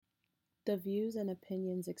The views and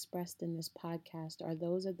opinions expressed in this podcast are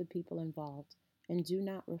those of the people involved and do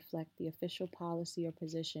not reflect the official policy or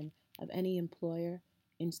position of any employer,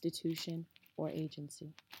 institution, or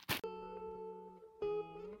agency.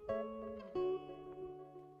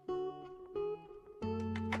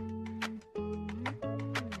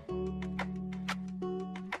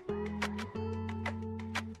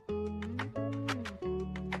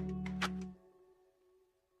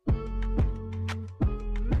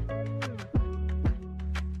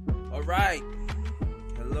 All right.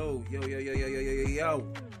 Hello. Yo.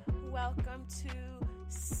 Welcome to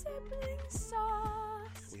Sibling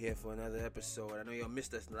Sauce. We're here for another episode. I know y'all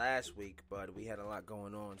missed us last week, but we had a lot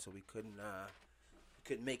going on, so we couldn't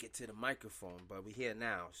make it to the microphone. But we're here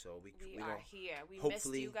now, so we are here. We missed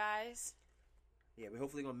hopefully- you guys. Yeah, we're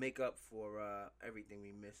hopefully gonna make up for everything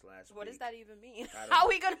we missed last week. What does that even mean? I don't How know. are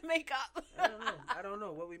we gonna make up? I don't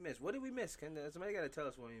know what we missed. What did we miss? Somebody gotta tell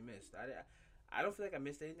us what we missed. I don't feel like I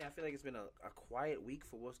missed anything. I feel like it's been a quiet week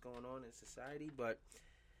for what's going on in society. But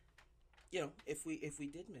you know, if we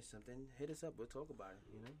did miss something, hit us up. We'll talk about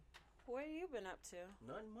it. You know. What have you been up to?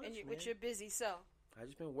 Nothing much, And man. with your busy self. I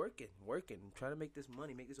just been working, trying to make this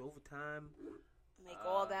money, make this overtime. Make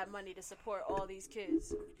all that money to support all these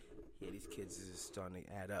kids. Yeah, these kids is starting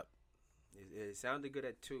to add up. It sounded good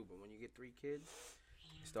at 2, but when you get 3 kids,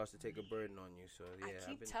 it starts to take a burden on you. So yeah, I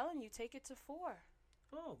keep telling you, take it to 4.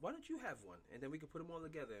 Oh, why don't you have one, and then we can put them all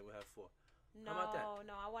together and we'll have 4. No, How about that?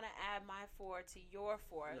 no, I want to add my 4 to your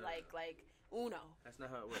 4, No. like Uno. That's not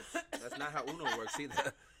how it works. That's not how Uno works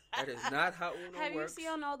either. That is not how Uno Have works. you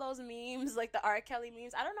seen all those memes, like the R. Kelly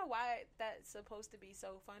memes? I don't know why that's supposed to be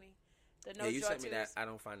so funny. The no Yeah, you draw sent me that. twos. I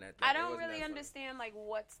don't find that. I it don't wasn't really that funny. understand, like,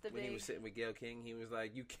 what's the When he big... was sitting with Gail King, he was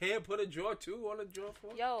like, "You can't put a draw 2 on a draw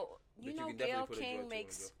 4." Yo, But you know can Gail definitely put a draw 2 King on a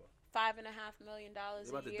makes draw 4. $5.5 million They're a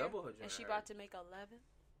about to year, double her and joint, she I about heard. to make 11.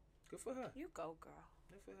 Good for her. You go, girl.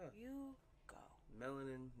 Good for her. You go.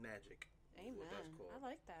 Melanin magic. Amen. What that's called. I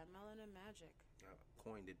like that. Melanin magic. I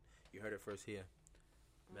coined it. You heard it first here.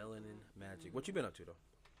 Melanin magic. What you been up to though?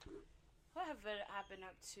 What have I been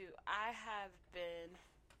up to? I have been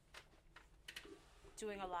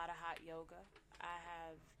doing a lot of hot yoga. I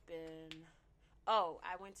have been... Oh,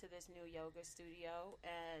 I went to this new yoga studio,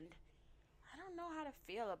 and I don't know how to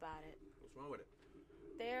feel about it. What's wrong with it?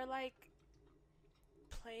 They're like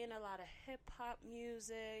playing a lot of hip-hop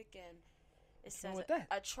music, and it wrong says with that?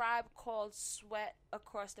 a Tribe Called Sweat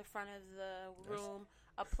across the front of the room,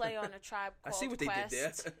 a play on a Tribe I Called see what they Quest.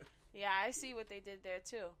 did there. Yeah, I see what they did there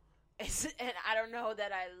too. And I don't know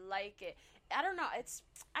that I like it. I don't know. I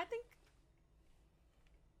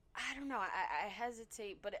don't know. I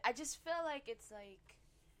hesitate, but I just feel like it's like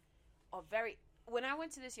a very... When I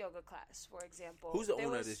went to this yoga class, for example... Who's the there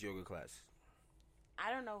owner was- of this yoga class? I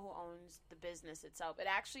don't know who owns the business itself. It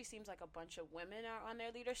actually seems like a bunch of women are on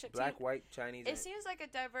their leadership Black, team. white, Chinese. It seems like a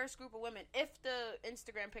diverse group of women. If the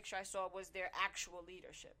Instagram picture I saw was their actual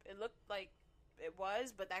leadership, it looked like it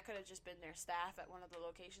was, but that could have just been their staff at one of the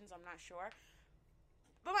locations. I'm not sure.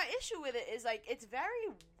 But my issue with it is, like, it's very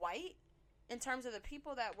white in terms of the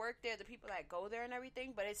people that work there, the people that go there and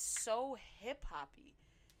everything, but it's so hip-hoppy.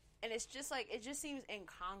 And it's just, like, it just seems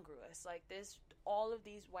incongruous. Like, there's all of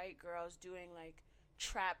these white girls doing, like,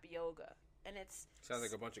 trap yoga. And it's... Sounds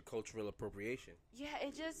like a bunch of cultural appropriation. Yeah,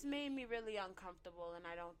 it just made me really uncomfortable, and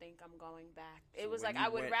I don't think I'm going back. So It was when like you I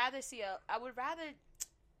would went- rather see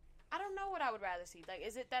I don't know what I would rather see. Like,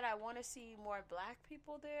 is it that I want to see more black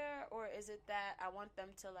people there, or is it that I want them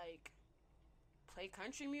to, like, play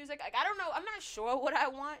country music? Like, I don't know. I'm not sure what I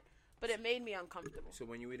want, but it made me uncomfortable. So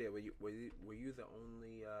when you were there, were you the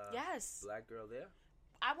only Yes. black girl there?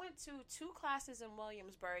 I went to 2 classes in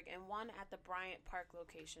Williamsburg and 1 at the Bryant Park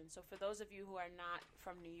location. So for those of you who are not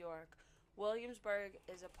from New York, Williamsburg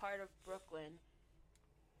is a part of Brooklyn,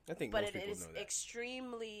 I think but most it people is know that.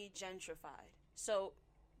 extremely gentrified. So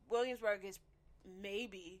Williamsburg is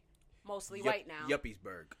maybe mostly white now.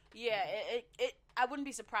 Yuppiesburg. Yeah, it I wouldn't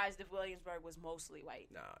be surprised if Williamsburg was mostly white.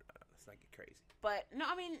 No, let's not get crazy. But no,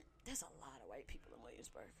 I mean, there's a lot of white people in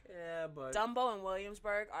Williamsburg. Yeah, but Dumbo and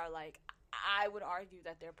Williamsburg are like, I would argue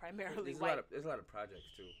that they're primarily white. There's a lot of projects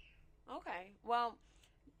too. Okay. Well,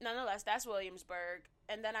 nonetheless, that's Williamsburg.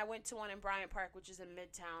 And then I went to one in Bryant Park, which is in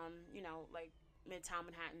Midtown, like Midtown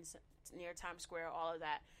Manhattan, near Times Square, all of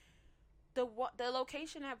that. The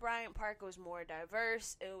location at Bryant Park was more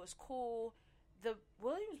diverse. It was cool. The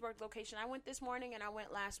Williamsburg location, I went this morning and I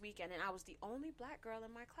went last weekend, and I was the only black girl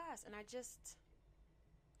in my class. And I just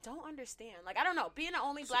don't understand. Like, I don't know. Being the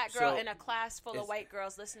only black girl in a class full of white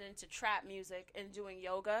girls listening to trap music and doing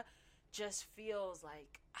yoga just feels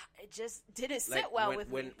like it just didn't sit well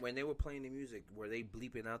with me. When they were playing the music, were they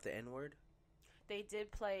bleeping out the N-word? They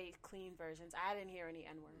did play clean versions. I didn't hear any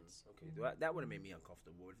N-words. Okay, that would have made me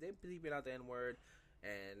uncomfortable. If they bleeping out the N-word,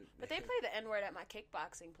 but they play the N-word at my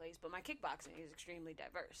kickboxing place. But my kickboxing is extremely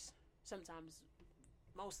diverse. Sometimes,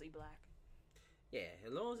 mostly black. Yeah,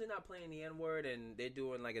 as long as they're not playing the N-word and they're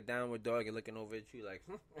doing like a downward dog and looking over at you like,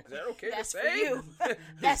 is that okay That's to say? for you.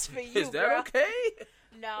 That's for you, Is that girl. okay?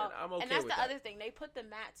 No, I'm okay and that's with the that. other thing. They put the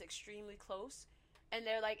mats extremely close, and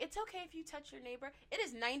they're like, "It's okay if you touch your neighbor. It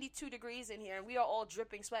is 92 degrees in here, and we are all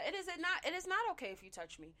dripping sweat. It is not okay if you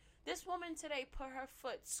touch me." This woman today put her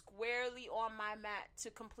foot squarely on my mat to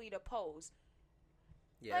complete a pose.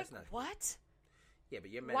 Yeah, like, that's not what? Yeah,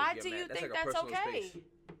 but your mat. Why your do mat. you That's think like a that's personal okay? space.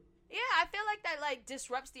 Yeah, I feel like that like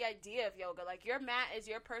disrupts the idea of yoga. Like your mat is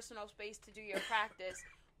your personal space to do your practice.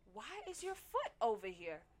 Why is your foot over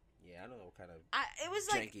here? Yeah, I don't know what kind of it was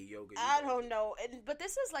janky like yoga. I don't know, but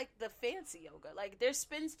this is like the fancy yoga. Like there's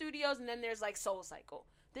spin studios and then there's like Soul Cycle.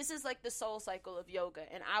 This is like the Soul Cycle of yoga,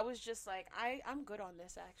 and I was just like, I'm good on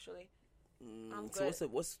this actually. I'm good. So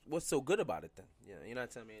what's so good about it then? Yeah, you're not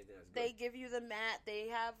telling me anything that's good. They give you the mat. They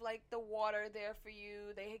have like the water there for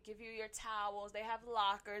you. They give you your towels. They have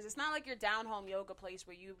lockers. It's not like your down home yoga place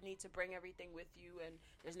where you need to bring everything with you and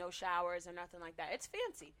there's no showers or nothing like that. It's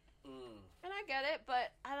fancy. And I get it,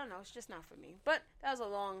 but I don't know. It's just not for me. But that was a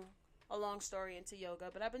long story into yoga.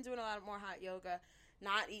 But I've been doing a lot more hot yoga.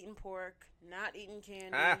 Not eating pork, not eating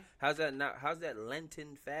candy. How's that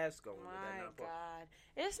Lenten fast going? My God.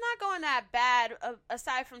 It's not going that bad,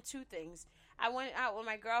 aside from two things. I went out with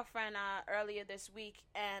my girlfriend earlier this week,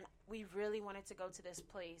 and we really wanted to go to this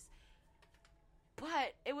place.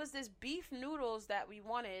 But it was this beef noodles that we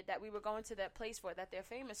wanted, that we were going to that place for, that they're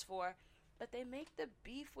famous for. But they make the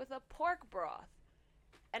beef with a pork broth.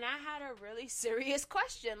 And I had a really serious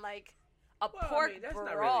question, like, pork that's broth.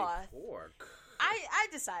 Not really pork. I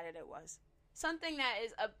decided it was something that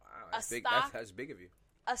is a big, stock. That's big of you.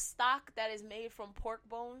 A stock that is made from pork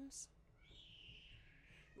bones.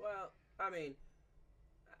 Well, I mean,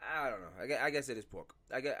 I don't know. I guess it is pork.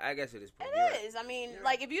 I guess it is pork. It is. Right. I mean,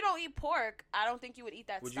 like if you don't eat pork, I don't think you would eat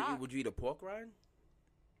that stock. Would you eat a pork rind?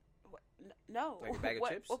 No. Like a bag of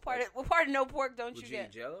chips? What part of no pork don't you get?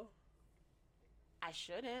 Would you eat Jell-O? I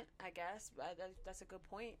shouldn't, I guess. But that's a good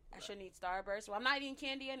point. I shouldn't eat Starburst. Well, I'm not eating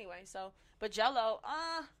candy anyway, so. But Jell-O,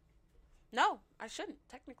 no, I shouldn't,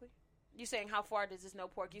 technically. You saying how far does this no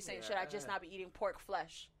pork? You saying should I just not be eating pork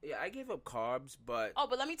flesh? Yeah, I gave up carbs, but. Oh,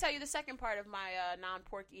 but let me tell you the second part of my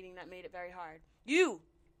non-pork eating that made it very hard.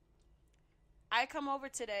 I come over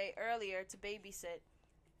today earlier to babysit.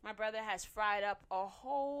 My brother has fried up a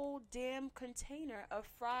whole damn container of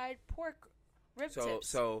fried pork rib tips.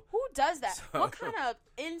 So who does that? What kind of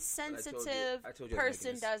insensitive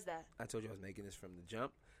person does that? I told you I was making this from the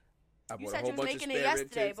jump. You said you was making it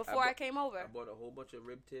yesterday before I came over. I bought a whole bunch of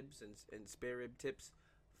rib tips and spare rib tips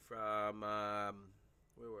from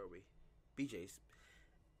where were we? BJ's.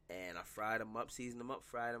 And I fried them up, seasoned them up,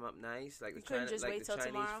 fried them up nice, like the Chinese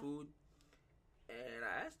food. And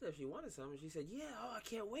I asked her if she wanted some, and she said, "Yeah, I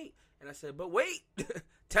can't wait." And I said, "But wait,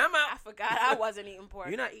 time out." I forgot I wasn't eating pork.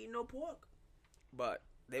 You're not eating no pork, but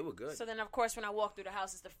they were good. So then, of course, when I walk through the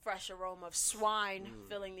house, it's the fresh aroma of swine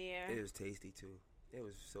filling the air. It was tasty too. It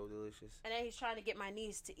was so delicious. And then he's trying to get my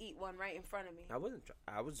niece to eat one right in front of me. I wasn't.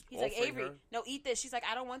 I was. He's like, Avery, no, eat this. She's like,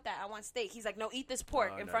 I don't want that. I want steak. He's like, no, eat this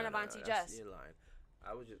pork in front of Auntie Jess. You're lying.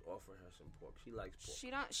 I was just offering her some pork. She likes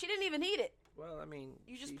pork. She didn't even eat it. Well, I mean,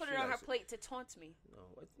 you just put it on her plate to taunt me. No,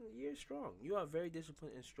 you're strong. You are a very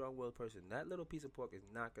disciplined and strong-willed person. That little piece of pork is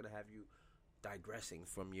not going to have you digressing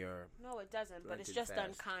from your. No, it doesn't. But it's just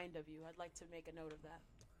unkind of you. I'd like to make a note of that.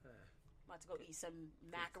 I'm about to go eat some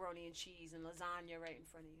macaroni and cheese and lasagna right in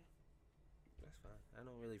front of you. That's fine. I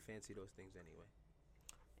don't really fancy those things anyway.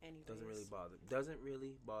 Anyways. Doesn't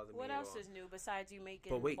really bother me. What else is new besides you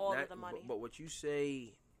making of the money? But what you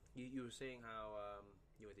say, you were saying how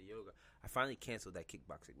you went to yoga. I finally canceled that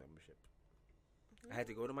kickboxing membership. I had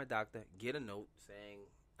to go to my doctor, get a note saying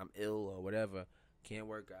I'm ill or whatever, can't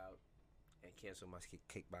work out, and cancel my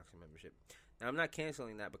kickboxing membership. Now, I'm not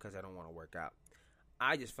canceling that because I don't want to work out.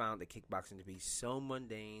 I just found the kickboxing to be so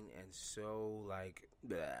mundane and so, like,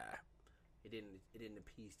 blah. It didn't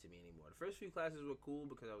appease to me anymore. The first few classes were cool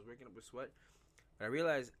because I was working up a sweat. But I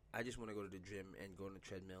realized I just want to go to the gym and go on the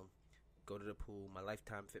treadmill, go to the pool. My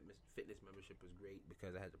lifetime fitness membership was great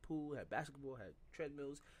because I had the pool, had basketball, had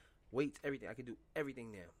treadmills, weights, everything. I could do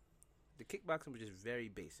everything there. The kickboxing was just very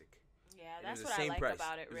basic. Yeah, that's what I like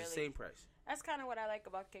about it, really. It was the same price. That's kind of what I like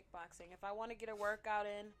about kickboxing. If I want to get a workout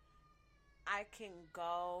in, I can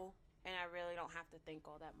go, and I really don't have to think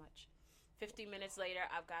all that much. 15 minutes later,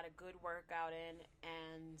 I've got a good workout in,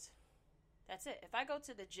 and that's it. If I go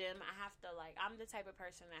to the gym, I have to, like, I'm the type of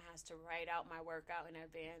person that has to write out my workout in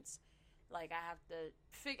advance. Like, I have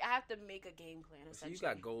to make a game plan, essentially. So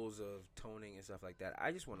you got goals of toning and stuff like that.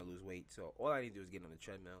 I just want to lose weight, so all I need to do is get on the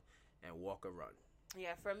treadmill and walk or run.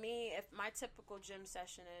 Yeah, for me, if my typical gym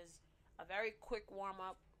session is a very quick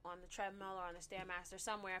warm-up on the treadmill or on the Stairmaster,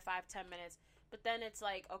 somewhere 5-10 minutes, but then it's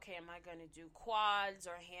like, okay, am I going to do quads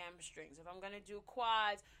or hamstrings? If I'm going to do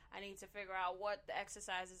quads, I need to figure out what the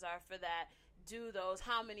exercises are for that. Do those,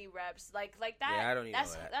 how many reps, like that. Yeah, I don't even know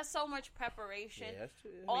that. That's so much preparation. Yeah, that's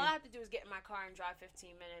true. All I have to do is get in my car and drive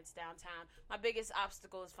 15 minutes downtown. My biggest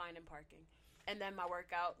obstacle is finding parking, and then my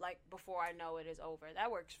workout, like, before I know it, is over.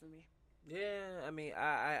 That works for me. Yeah, I mean,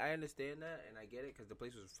 I understand that, and I get it, because the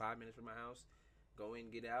place was 5 minutes from my house. Go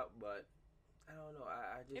in, get out, but I don't know.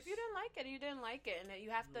 I just... If you didn't like it, you didn't like it, and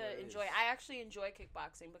you have to enjoy it. I actually enjoy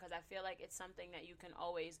kickboxing because I feel like it's something that you can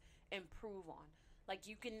always improve on. Like,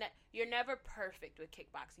 you're never perfect with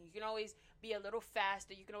kickboxing. You can always be a little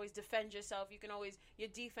faster. You can always defend yourself. Your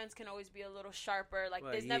defense can always be a little sharper. Like,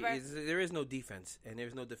 well, there is no defense, and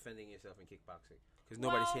there's no defending yourself in kickboxing because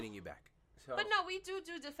nobody's hitting you back. So, but no, we do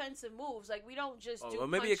defensive moves. Like, we don't just do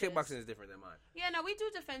maybe punches. your kickboxing is different than mine. Yeah, no, we do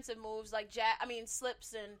defensive moves like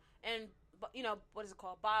slips and you know, what is it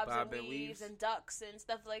called? Bobs and weaves and ducks and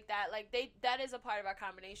stuff like that. Like, that is a part of our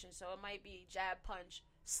combination. So it might be jab punch,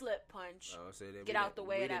 slip punch, get out the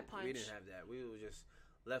way of that punch. We didn't have that. We were just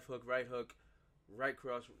left hook, right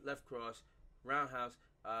cross, left cross, roundhouse,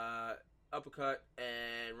 uppercut,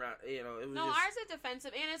 and round. You know, it was. No, just... ours is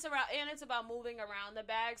defensive, and it's about moving around the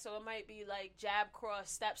bag. So it might be like jab, cross,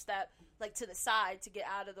 step, like to the side to get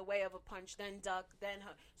out of the way of a punch, then duck, then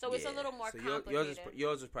hook. So it's a little more complicated.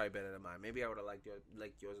 Yours is probably better than mine. Maybe I would have liked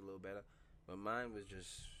yours a little better, but mine was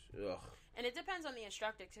just ugh. And it depends on the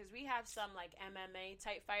instructor, because we have some, like, MMA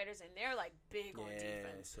type fighters, and they're, like, big on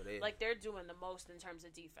defense. So they're doing the most in terms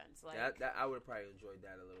of defense. Like, that I would have probably enjoyed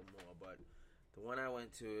that a little more, but the one I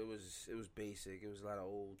went to, it was basic. It was a lot of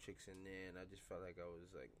old chicks in there, and I just felt like I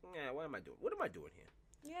was like, yeah, what am I doing? What am I doing here?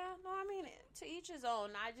 Yeah, no, I mean, to each his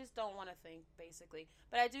own. I just don't want to think, basically.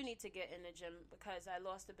 But I do need to get in the gym because I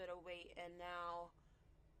lost a bit of weight, and now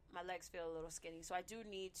my legs feel a little skinny, so I do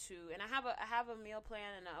need to. And I have a meal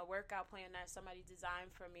plan and a workout plan that somebody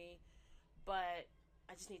designed for me, but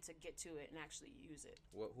I just need to get to it and actually use it.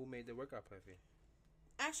 Who made the workout plan for you?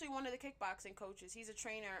 Actually, one of the kickboxing coaches. He's a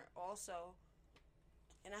trainer also,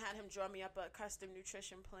 and I had him draw me up a custom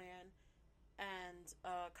nutrition plan and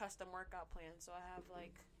a custom workout plan. So I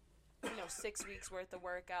have 6 weeks worth of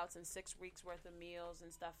workouts and 6 weeks worth of meals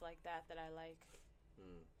and stuff like that I like.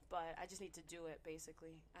 But I just need to do it,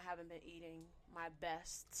 basically. I haven't been eating my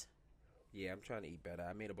best. Yeah, I'm trying to eat better.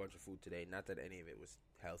 I made a bunch of food today. Not that any of it was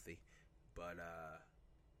healthy, but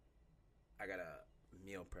I got a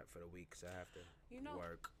meal prep for the week, so I have to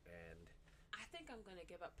work. And I think I'm going to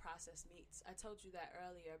give up processed meats. I told you that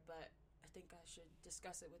earlier, but I think I should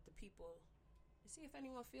discuss it with the people and see if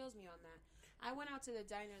anyone feels me on that. I went out to the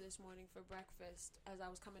diner this morning for breakfast as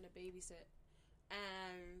I was coming to babysit.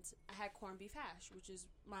 And I had corned beef hash, which is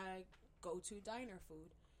my go-to diner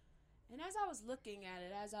food. And as I was looking at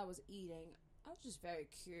it, as I was eating, I was just very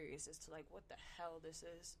curious as to, like, what the hell this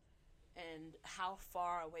is and how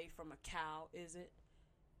far away from a cow is it.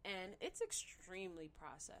 And it's extremely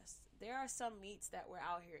processed. There are some meats that we're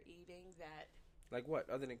out here eating that... Like what?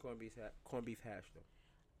 Other than corned beef hash, though?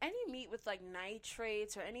 Any meat with, like,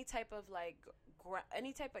 nitrates or any type of, like,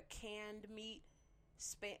 any type of canned meat...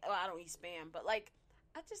 I don't eat Spam, but like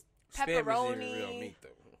I just pepperoni, Spam isn't even real meat, though.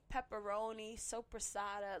 Pepperoni,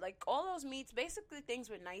 sopressata, like all those meats, basically things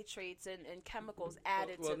with nitrates and chemicals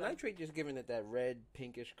added to them. Well, nitrate just giving it that red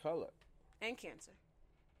pinkish color. And cancer.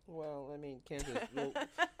 Well, I mean, cancer.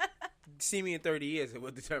 See me in 30 years, it will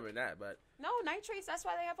determine that. But no nitrates. That's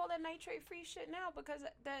why they have all that nitrate-free shit now, because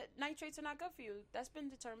the nitrates are not good for you. That's been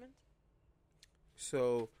determined.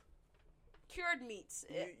 So. Cured meats,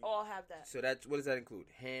 all have that. So what does that include?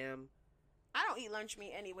 Ham? I don't eat lunch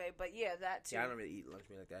meat anyway, but yeah, that too. Yeah, I don't really eat lunch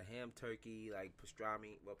meat like that. Ham, turkey, like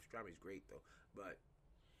pastrami. Well, pastrami's great though, but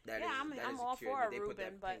I'm all for a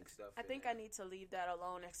Reuben, but I think I need to leave that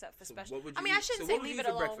alone, except for special. I shouldn't say leave it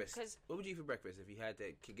alone because what would you eat for breakfast if you had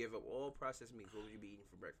to give up all processed meats? What would you be eating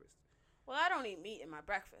for breakfast? Well, I don't eat meat in my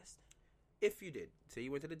breakfast. If you did, say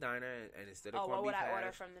you went to the diner and instead of corned beef hash, what would I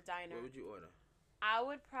order from the diner? What would you order? I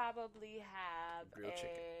would probably have grilled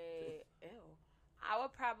chicken. I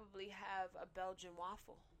would probably have a Belgian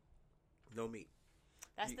waffle. No meat.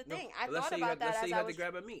 That's the thing. I thought about that. Let's say you had to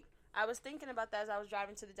grab a meat. I was thinking about that as I was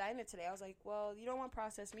driving to the diner today. I was like, well, you don't want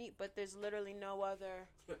processed meat, but there's literally no other.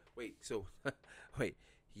 Wait, so, wait,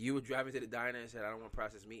 you were driving to the diner and said, I don't want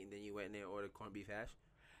processed meat, and then you went in there and ordered corned beef hash?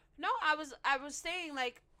 No, I was saying,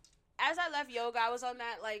 like, as I left yoga, I was on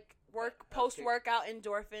that, like, post-workout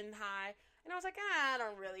endorphin high. And I was like, I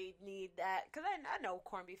don't really need that. Because I know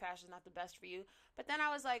corned beef hash is not the best for you. But then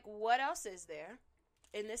I was like, what else is there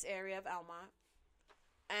in this area of Elmont?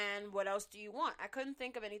 And what else do you want? I couldn't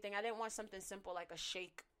think of anything. I didn't want something simple like a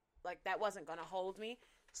shake. Like, that wasn't going to hold me.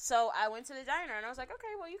 So I went to the diner, and I was like,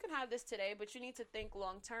 okay, well, you can have this today. But you need to think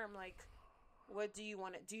long-term. Like, what do you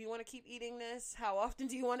want? Do you want to keep eating this? How often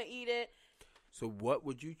do you want to eat it? So what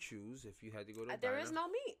would you choose if you had to go to a diner? There is no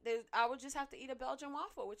meat. I would just have to eat a Belgian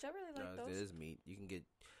waffle, which I really like those. There is meat. You can get...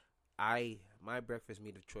 My breakfast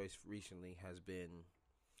meat of choice recently has been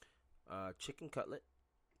chicken cutlet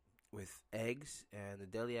with eggs, and the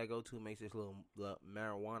deli I go to makes this little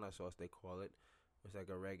marijuana sauce, they call it. It's like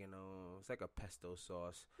oregano. It's like a pesto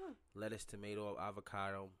sauce. Lettuce, tomato,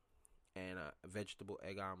 avocado, and a vegetable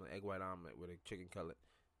egg white omelet with a chicken cutlet.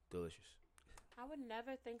 Delicious. I would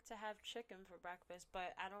never think to have chicken for breakfast,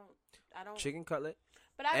 but I don't. Chicken cutlet,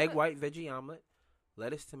 but white veggie omelet,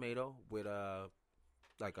 lettuce, tomato with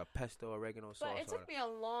like a pesto oregano sauce. But it took me a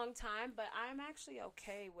long time, but I'm actually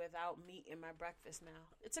okay without meat in my breakfast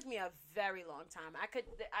now. It took me a very long time.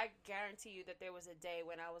 I guarantee you that there was a day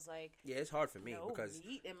when I was like, yeah, it's hard for me no because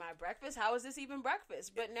meat in my breakfast. How is this even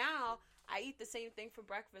breakfast? But now I eat the same thing for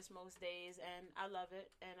breakfast most days, and I love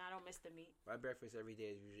it, and I don't miss the meat. My breakfast every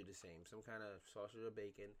day is usually the same: some kind of sausage or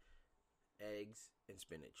bacon, eggs, and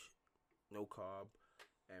spinach. No carb.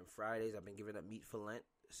 And Fridays I've been giving up meat for Lent.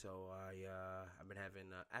 So I've been having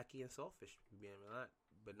ackee and saltfish,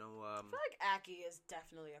 but no. I feel like ackee is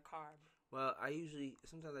definitely a carb. Well,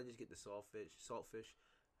 sometimes I just get the saltfish,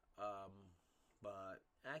 but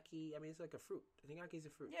ackee, I mean, it's like a fruit. I think ackee is a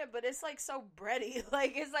fruit. Yeah, but it's like so bready,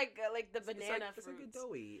 like it's like the banana It's fruits. like a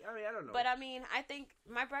doughy. I mean, I don't know. But I mean, I think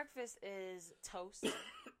my breakfast is toast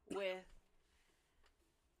with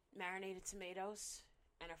marinated tomatoes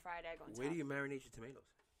and a fried egg on top. Where do you marinate your tomatoes?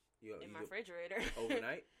 In my refrigerator.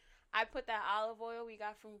 Overnight? I put that olive oil we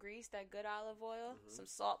got from Greece, that good olive oil, some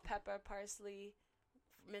salt, pepper, parsley,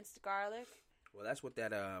 minced garlic. Well, that's what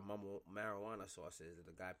that marijuana sauce is that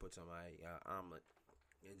the guy puts on my omelet.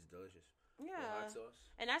 It's delicious. Yeah. The hot sauce.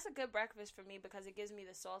 And that's a good breakfast for me because it gives me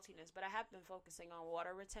the saltiness. But I have been focusing on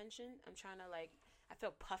water retention. I'm trying to I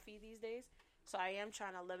feel puffy these days. So I am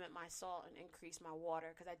trying to limit my salt and increase my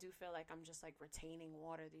water because I do feel like I'm just retaining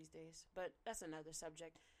water these days. But that's another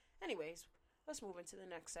subject. Anyways, let's move into the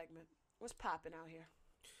next segment. What's popping out here?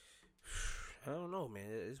 I don't know, man.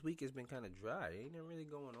 This week has been kind of dry. Ain't nothing really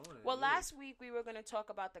going on. Well, last week we were going to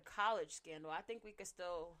talk about the college scandal. I think we could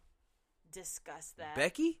still discuss that.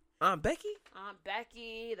 Becky? Aunt Becky? Aunt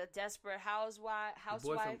Becky, the desperate housewife.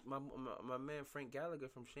 My man Frank Gallagher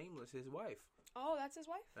from Shameless, his wife. Oh, that's his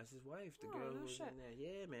wife? That's his wife. The Oh, girl no who was shit. in there.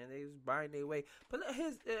 Yeah, man. They was buying their way. But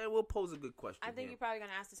we'll pose a good question. I think here. you're probably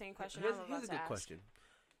going to ask the same question Here's I'm about a to good ask. question.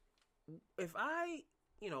 If I,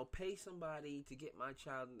 pay somebody to get my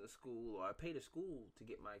child into school, or I pay the school to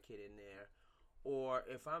get my kid in there, or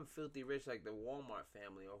if I'm filthy rich like the Walmart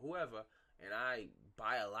family or whoever, and I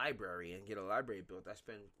buy a library and get a library built, I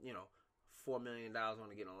spend, $4 million on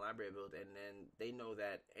to get a library built, and then they know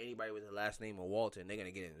that anybody with the last name of Walton, they're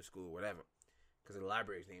going to get into school or whatever, because the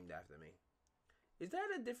library is named after me. Is that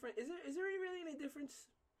a different, is there really any difference?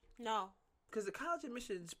 No. Because the college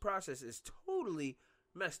admissions process is totally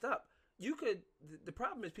messed up. The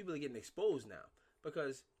problem is people are getting exposed now,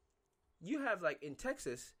 because you have, in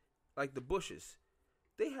Texas, the Bushes,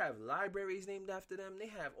 they have libraries named after them. They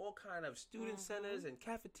have all kind of student centers and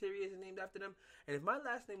cafeterias named after them. And if my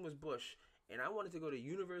last name was Bush and I wanted to go to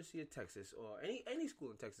University of Texas or any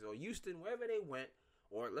school in Texas or Houston, wherever they went,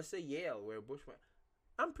 or let's say Yale, where Bush went,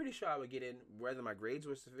 I'm pretty sure I would get in whether my grades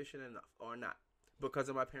were sufficient enough or not because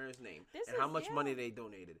of my parents' name and how much money they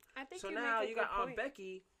donated. I think so you now make a you got good Aunt point.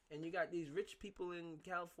 Becky and you got these rich people in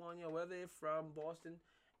California, where they're from, Boston,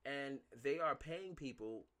 and they are paying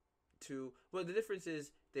people to. Well, the difference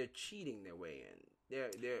is they're cheating their way in.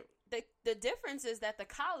 The difference is that the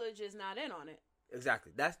college is not in on it.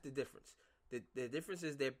 Exactly. That's the difference. The difference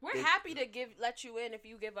is we're happy to let you in if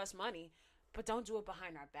you give us money, but don't do it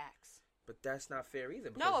behind our backs. But that's not fair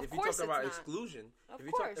either. No, of if course you talk about it's not. exclusion,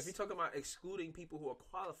 if you talk about excluding people who are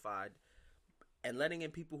qualified and letting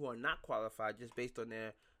in people who are not qualified just based on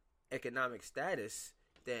their economic status,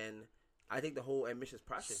 then I think the whole admissions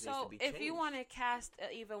process needs to be changed. So if you want to cast an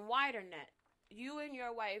even wider net, you and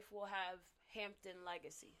your wife will have Hampton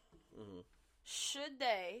legacy. Mm-hmm. Should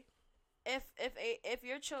they if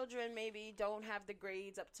your children maybe don't have the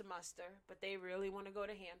grades up to muster, but they really want to go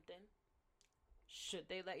to Hampton, should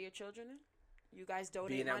they let your children in? You guys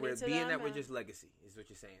donate money to them? Being that we're just legacy, is what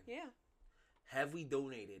you're saying. Yeah. Have we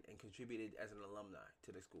donated and contributed as an alumni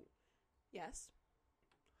to the school? Yes.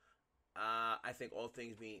 I think all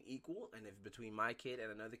things being equal, and if between my kid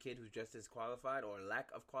and another kid who's just as qualified or lack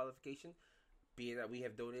of qualification, being that we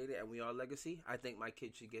have donated and we are legacy, I think my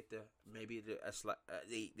kid should get the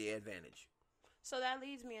advantage. So that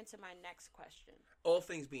leads me into my next question. All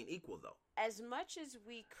things being equal, though. As much as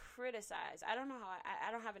we criticize, I don't know how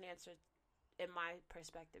I don't have an answer in my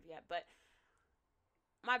perspective yet, but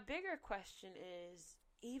my bigger question is,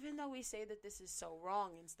 even though we say that this is so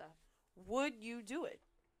wrong and stuff, would you do it?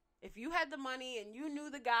 If you had the money and you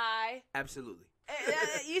knew the guy. Absolutely.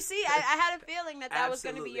 You see, I had a feeling that was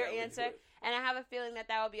going to be your answer. And I have a feeling that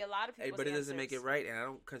would be a lot of people's but it doesn't answers. make it right. And I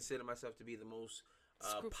don't consider myself to be the most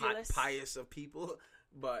scrupulous, pious of people.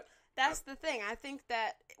 But that's the thing. I think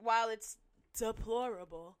that while it's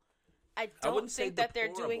deplorable, I don't think that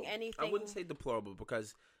they're doing anything. I wouldn't say deplorable,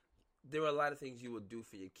 because there are a lot of things you would do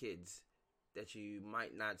for your kids that you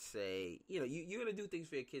might not say. You're going to do things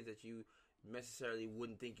for your kids that you necessarily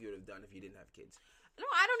wouldn't think you would have done if you didn't have kids. No,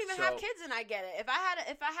 I don't even have kids, and I get it. If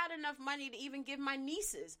I had enough money to even give my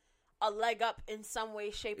nieces a leg up in some way,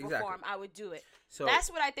 shape, or form, I would do it. So that's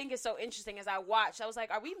what I think is so interesting. As I watched, I was like,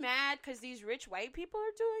 are we mad because these rich white people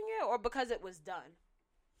are doing it, or because it was done?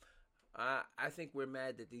 I think we're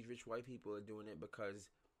mad that these rich white people are doing it because,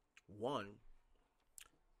 one,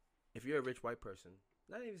 if you're a rich white person,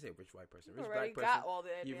 not even say rich white person, rich black person, got all the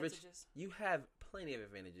advantages. You have plenty of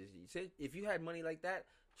advantages. You say if you had money like that,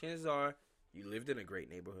 chances are you lived in a great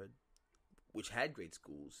neighborhood, which had great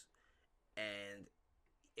schools, and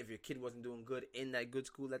if your kid wasn't doing good in that good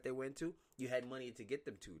school that they went to, you had money to get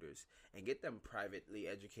them tutors and get them privately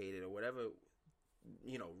educated or whatever,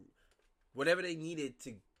 whatever they needed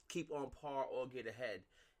to keep on par or get ahead.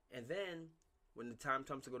 And then when the time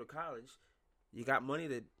comes to go to college, you got money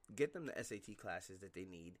to get them the SAT classes that they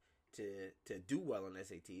need to do well on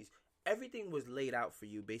SATs. Everything was laid out for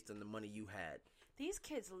you based on the money you had. These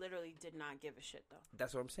kids literally did not give a shit, though.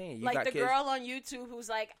 That's what I'm saying. You got the kids. Girl on YouTube who's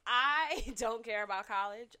like, I don't care about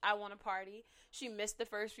college. I want to party. She missed the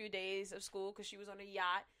first few days of school because she was on a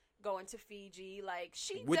yacht going to Fiji. Like,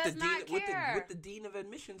 she does not care. With the dean of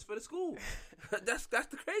admissions for the school. That's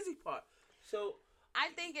the crazy part. So I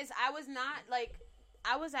think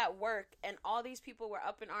I was at work and all these people were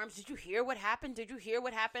up in arms. Did you hear what happened? Did you hear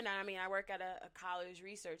what happened? And I mean, I work at a college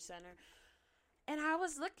research center. And I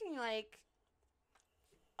was looking like,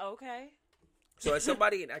 okay. So as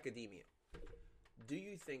somebody in academia, do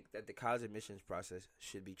you think that the college admissions process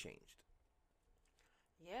should be changed?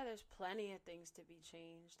 Yeah, there's plenty of things to be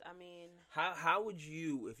changed. I mean, how would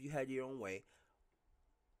you, if you had your own way,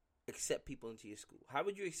 accept people into your school? How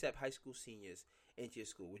would you accept high school seniors into your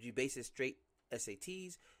school? Would you base it straight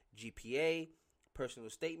SATs, GPA, personal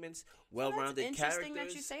statements, well-rounded characters? It's interesting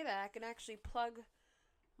that you say that. I can actually plug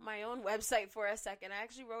my own website for a second. I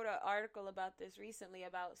actually wrote an article about this recently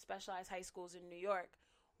about specialized high schools in New York.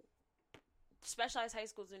 Specialized high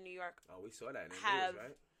schools in New York. Oh, we saw that in the have news,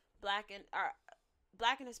 right?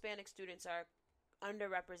 Black and Hispanic students are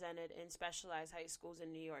underrepresented in specialized high schools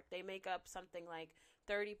in New York. They make up something like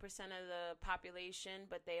 30% of the population,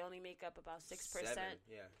 but they only make up about 6%,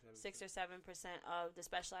 6 or 7% of the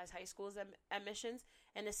specialized high schools admissions.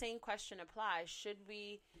 And the same question applies. Should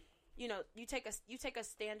we, you take a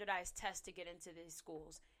standardized test to get into these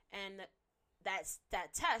schools, and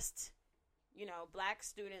that test,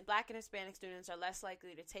 Black and Hispanic students are less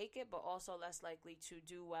likely to take it, but also less likely to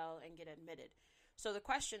do well and get admitted. So the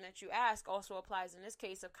question that you ask also applies in this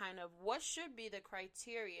case of kind of what should be the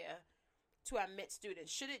criteria to admit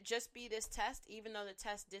students. Should it just be this test, even though the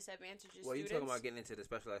test disadvantages students? Well, are you talking about getting into the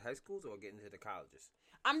specialized high schools or getting into the colleges?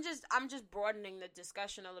 I'm just broadening the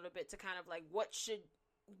discussion a little bit to kind of like what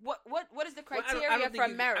is the criteria for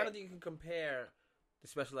merit? I don't think you can compare the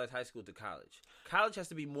specialized high school to college. College has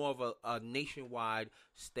to be more of a nationwide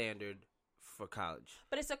standard for college.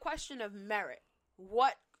 But it's a question of merit.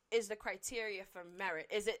 What is the criteria for merit?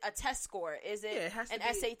 Is it a test score? Is it an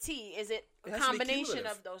SAT? Is it a combination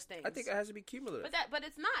of those things? I think it has to be cumulative. But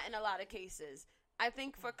it's not in a lot of cases. I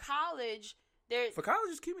think for college,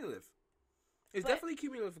 it's cumulative. It's definitely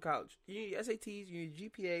cumulative for college. You need your SATs, you need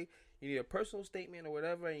GPA, you need a personal statement or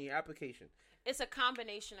whatever, and your application. It's a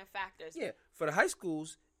combination of factors. Yeah, for the high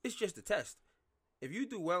schools, it's just a test. If you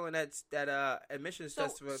do well in that admissions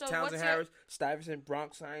test for Townsend Harris, Stuyvesant,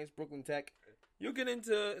 Bronx Science, Brooklyn Tech, You'll get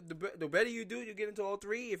into the better you do, you get into all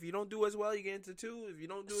three. If you don't do as well, you get into two. If you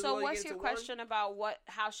don't do as well, you get into one. So what's your question about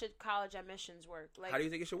how should college admissions work? Like, how do you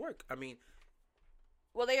think it should work? I mean,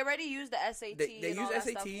 well, they already use the SAT. They and use all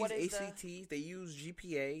SATs, that ACTs. They use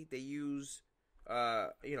GPA. They use,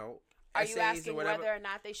 Are essays you asking or whatever. whether or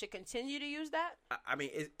not they should continue to use that? I mean,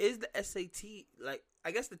 is the SAT like? I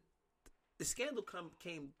guess the scandal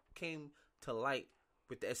came to light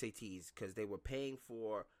with the SATs because they were paying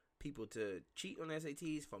for people to cheat on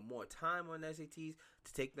SATs, for more time on SATs,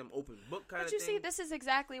 to take them open book kind of thing. But you see, this is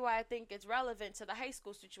exactly why I think it's relevant to the high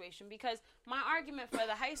school situation, because my argument for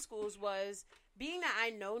the high schools was, being that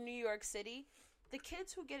I know New York City, the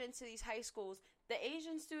kids who get into these high schools, the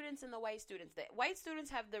Asian students and the white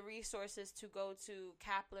students have the resources to go to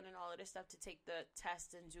Kaplan and all of this stuff to take the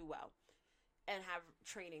test and do well and have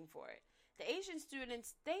training for it. The Asian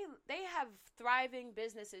students, they have thriving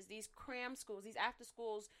businesses, these cram schools, these after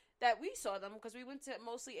schools that we saw them because we went to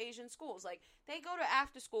mostly Asian schools. Like, they go to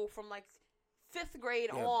after school from like 5th grade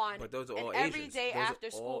on. But those are all and every Asians. day Those after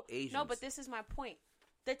are school. all Asians. No, but this is my point.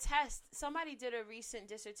 The test, somebody did a recent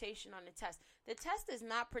dissertation on the test. The test is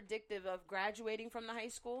not predictive of graduating from the high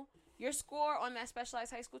school. Your score on that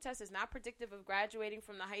specialized high school test is not predictive of graduating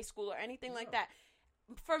from the high school or anything like that.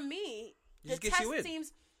 For me, the test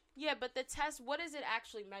seems... Yeah, but the test, what is it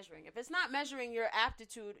actually measuring? If it's not measuring your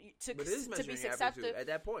aptitude to be successful at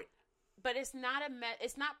that point. But it's not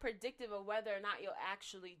it's not predictive of whether or not you'll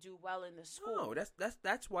actually do well in the school. No,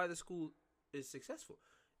 that's why the school is successful.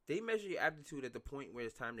 They measure your aptitude at the point where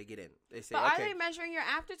it's time to get in. They say, but are they measuring your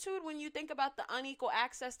aptitude when you think about the unequal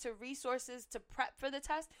access to resources to prep for the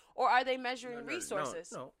test, or are they measuring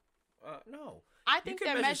resources? No. I think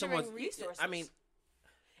they're measuring resources. I mean,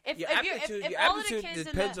 if your aptitude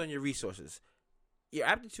depends on your resources. Your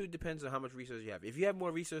aptitude depends on how much resources you have. If you have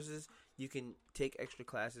more resources, you can take extra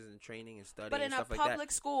classes and training and study and stuff like that. But in a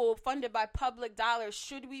public school funded by public dollars,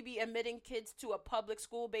 should we be admitting kids to a public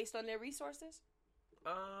school based on their resources?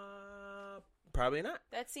 Probably not.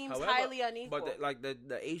 That seems highly unequal. But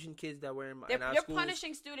the Asian kids that were in our you're schools,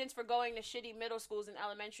 punishing students for going to shitty middle schools and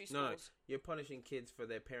elementary schools. No, you're punishing kids for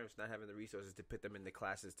their parents not having the resources to put them in the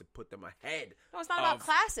classes to put them ahead. No, it's not about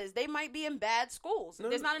classes. They might be in bad schools.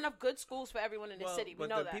 There's not enough good schools for everyone in the city. We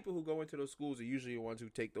know that. But the people who go into those schools are usually the ones who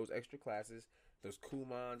take those extra classes, those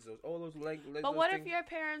Kumans, those But what if your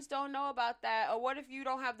parents don't know about that, or what if you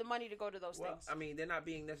don't have the money to go to those things? I mean, they're not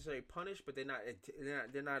being necessarily punished, but they're not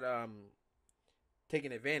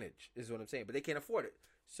taking advantage, is what I'm saying. But they can't afford it.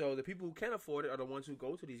 So the people who can afford it are the ones who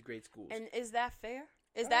go to these great schools. And is that fair?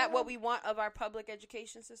 Is that what we want of our public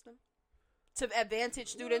education system? To advantage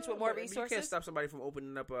students with more resources? You can't stop somebody from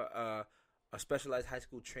opening up a specialized high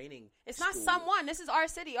school training. It's not someone. This is our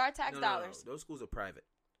city, our tax dollars. No. Those schools are private.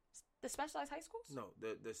 The specialized high schools? No,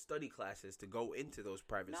 the study classes to go into those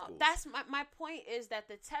private schools. That's my point is that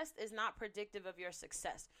the test is not predictive of your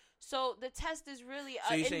success. So the test is really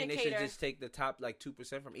an indicator. So you're saying they should just take the top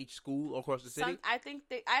 2% from each school across the city? I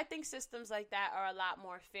think systems like that are a lot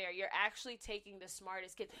more fair. You're actually taking the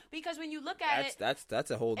smartest kids, because when you look at that's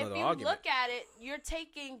a whole other argument. If you look at it, you're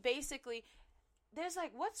taking basically. There's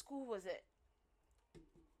what school was it?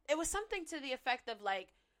 It was something to the effect of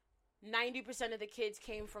 90% of the kids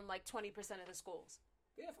came from 20% of the schools.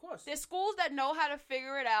 Yeah, of course. There's schools that know how to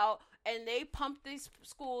figure it out, and they pump these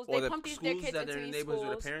schools. They pump their kids into these schools. Or the schools that are in neighborhoods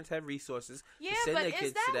where the parents have resources. Yeah, but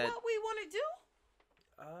is that what we want to do?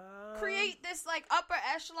 Create this upper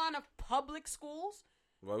echelon of public schools?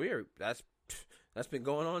 Well, that's been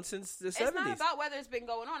going on since the 70s. It's not about whether it's been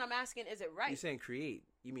going on. I'm asking, is it right? You're saying create.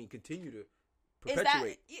 You mean continue to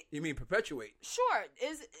perpetuate. You mean perpetuate. Sure.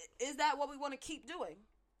 Is that what we want to keep doing?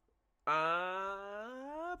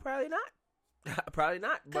 Probably not. Probably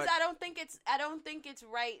not. Because I don't think it's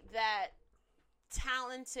right that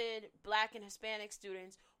talented Black and Hispanic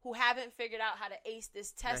students who haven't figured out how to ace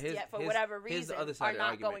this test yet for whatever reason are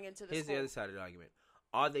not going into the school. Here's the other side of the argument.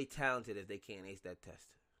 Are they talented if they can't ace that test?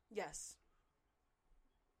 Yes.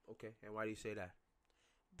 Okay, and why do you say that?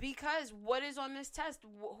 Because what is on this test?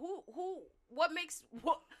 What makes?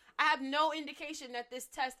 I have no indication that this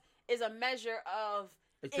test is a measure of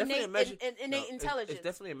innate intelligence. It's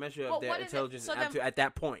definitely a measure of their intelligence at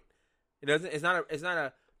that point. It's not a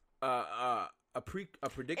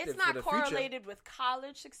predictive. It's not for the correlated future. with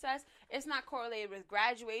college success. It's not correlated with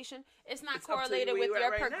graduation. It's not correlated with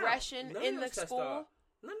your progression in the school.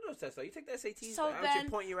 None of those tests are. You take the SATs. So that's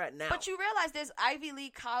your point you're at now. But you realize there's Ivy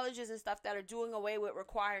League colleges and stuff that are doing away with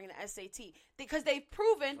requiring the SAT because they've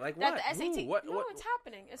proven that the SAT. It's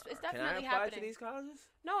happening. It's definitely happening. Can I apply to these colleges?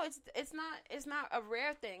 No, it's not a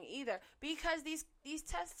rare thing either, because these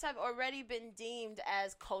tests have already been deemed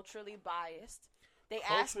as culturally biased. They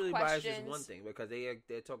ask culturally questions. biased is one thing because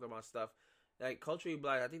they're talking about stuff like culturally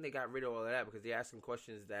biased. I think they got rid of all of that because they're asking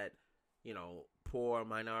questions that poor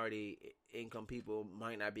minority income people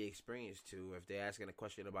might not be experienced to. If they're asking a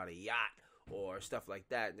question about a yacht or stuff like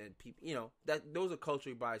that, then people that those are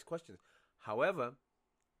culturally biased questions. However,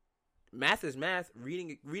 math is math.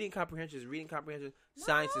 Reading comprehension is reading comprehension.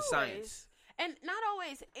 Science is science. And not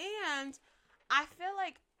always. And I feel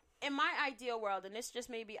like in my ideal world, and this just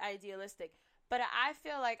may be idealistic, but I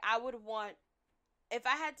feel like I would want, if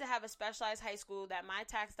I had to have a specialized high school that my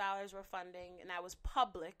tax dollars were funding and that was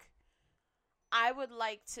public, I would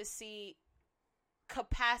like to see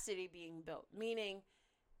capacity being built. Meaning,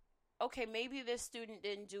 okay, maybe this student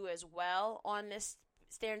didn't do as well on this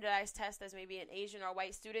standardized test as maybe an Asian or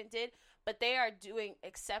white student did, but they are doing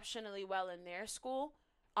exceptionally well in their school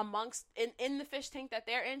amongst in the fish tank that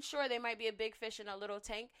they're in. Sure, they might be a big fish in a little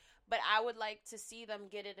tank, but I would like to see them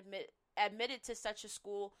get admitted to such a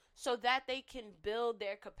school so that they can build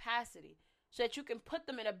their capacity, so that you can put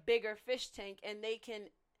them in a bigger fish tank and they can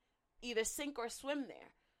either sink or swim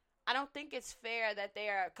there. I don't think it's fair that they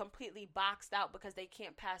are completely boxed out because they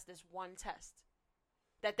can't pass this one test,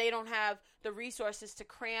 that they don't have the resources to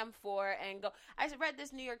cram for and go. I read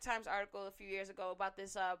this New York Times article a few years ago about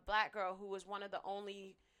this black girl who was one of the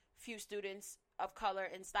only few students of color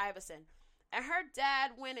in Stuyvesant. And her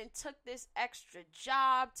dad went and took this extra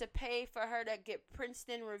job to pay for her to get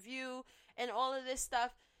Princeton Review and all of this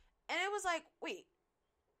stuff. And it was like, wait,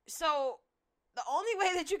 so the only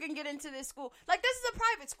way that you can get into this school, like this is a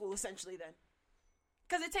private school essentially then,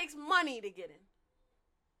 because it takes money to get in.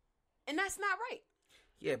 And that's not right.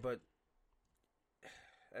 Yeah, but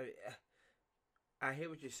I hear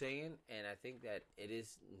what you're saying, and I think that it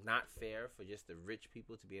is not fair for just the rich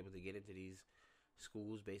people to be able to get into these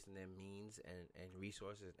schools based on their means and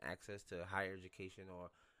resources and access to higher education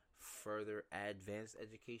or further advanced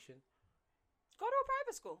education. Go to a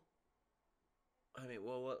private school. I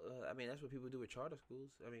mean, that's what people do with charter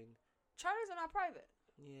schools. I mean, charters are not private.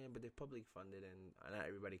 Yeah, but they're public funded, and not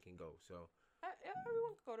everybody can go. So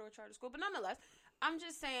everyone can go to a charter school, but nonetheless, I'm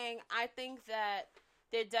just saying I think that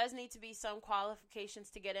there does need to be some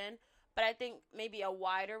qualifications to get in, but I think maybe a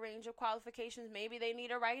wider range of qualifications. Maybe they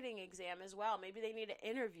need a writing exam as well. Maybe they need an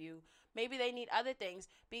interview. Maybe they need other things,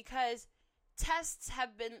 because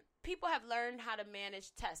people have learned how to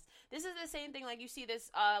manage tests. This is the same thing, like you see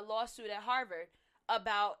this lawsuit at Harvard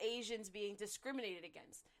about Asians being discriminated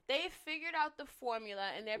against. They figured out the formula,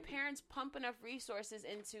 and their parents pump enough resources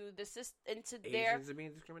into the Asians are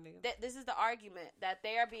being discriminated against? This is the argument, that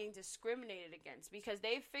they are being discriminated against because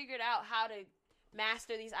they figured out how to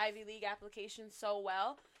master these Ivy League applications so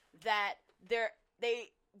well that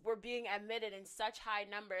they were being admitted in such high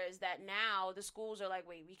numbers that now the schools are like,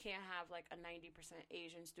 wait, we can't have like a 90%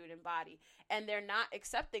 Asian student body, and they're not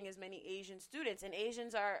accepting as many Asian students, and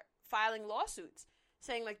Asians are filing lawsuits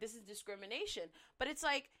saying like this is discrimination. But it's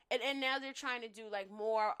like, and now they're trying to do like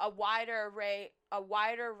a wider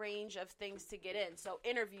range of things to get in. So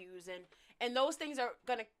interviews and those things are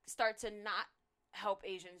gonna start to not help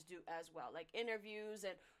Asians do as well, like interviews,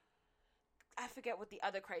 and I forget what the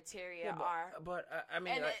other criteria are. But I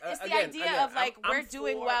mean, and it's the idea of like we're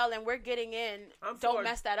doing well and we're getting in. Don't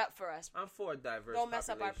mess that up for us. I'm for a diverse. Don't mess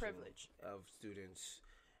up our privilege of students,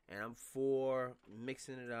 and I'm for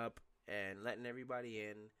mixing it up and letting everybody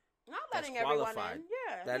in. Not letting everyone in.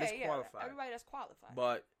 Yeah, that is qualified. Everybody that's qualified.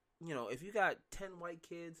 But if you got 10 white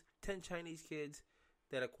kids, 10 Chinese kids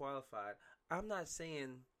that are qualified, I'm not saying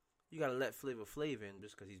you gotta let Flavor Flav in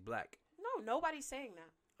just because he's black. No, nobody's saying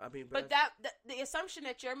that. I mean, but the assumption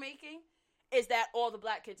that you're making is that all the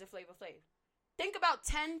black kids are Flavor Flav. Think about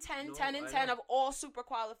 10 and 10 of all super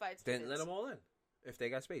qualified students. Then let them all in. If they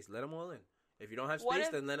got space, let them all in. If you don't have space,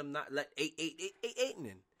 then let them not let 8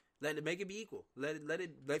 in. Make it be equal.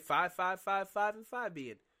 Let 5, 5, 5, 5, and 5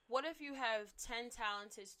 be in. What if you have 10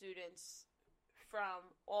 talented students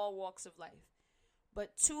from all walks of life,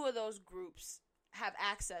 but 2 of those groups have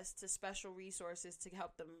access to special resources to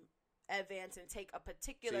help them advance and take a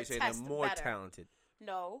particular test better? So you're saying they're more talented?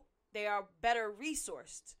 No, they are better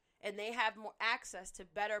resourced, and they have more access to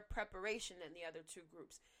better preparation than the other 2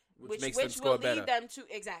 groups, which makes them score better. Lead them to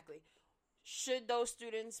exactly. Should those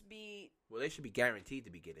students be? Well, they should be guaranteed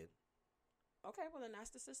to be getting. Okay, well then that's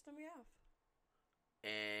the system we have.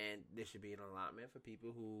 And there should be an allotment for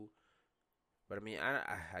people who. But I mean,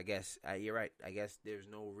 I guess you're right. I guess there's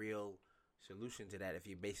no real solution to that if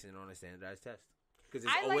you're basing it on a standardized test. Because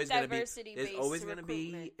there's always going to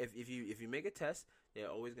be if you make a test, there's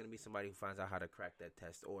always going to be somebody who finds out how to crack that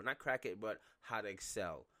test, or not crack it, but how to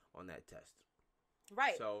excel on that test.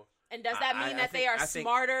 Right. So, and does that mean that they are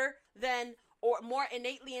smarter than or more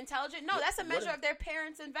innately intelligent? No, that's a measure if- of their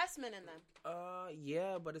parents' investment in them.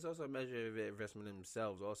 Yeah, but it's also a measure of investment in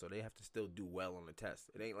themselves. Also, they have to still do well on the test.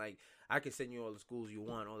 It ain't like I can send you all the schools you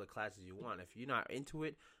want, all the classes you want. If you're not into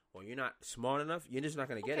it or you're not smart enough, you're just not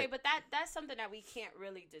gonna get it. Okay, but that's something that we can't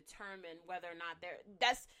really determine whether or not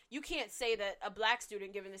you can't say that a black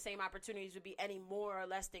student given the same opportunities would be any more or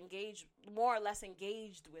less engaged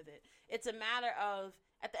with it. It's a matter of,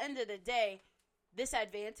 at the end of the day, this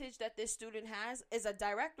advantage that this student has is a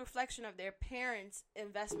direct reflection of their parents'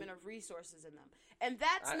 investment of resources in them. And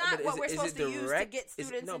that's not what we're supposed to use to get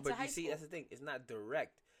students into high school. No, but you see, that's the thing. It's not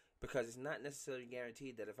direct because it's not necessarily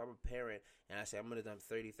guaranteed that if I'm a parent and I say I'm going to dump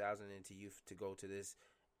 $30,000 into you to go to this,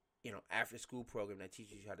 after school program that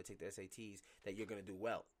teaches you how to take the SATs, that you're going to do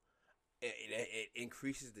well. It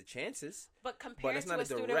increases the chances. But compared to a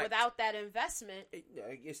student without that investment,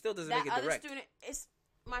 it still doesn't make it direct.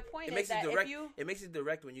 My point is that it makes it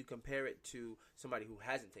direct when you compare it to somebody who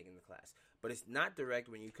hasn't taken the class, but it's not direct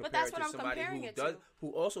when you compare it to somebody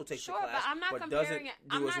who also takes the class. Sure, but I'm not comparing it.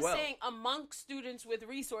 I'm not saying amongst students with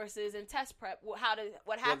resources and test prep what happens.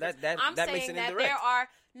 I'm saying that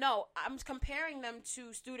I'm comparing them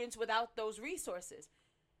to students without those resources,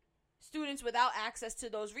 students without access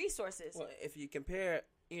to those resources. Well, if you compare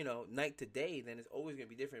night to day, then it's always going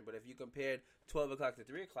to be different. But if you compared 12 o'clock to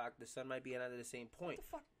 3 o'clock, the sun might be under the same point. What the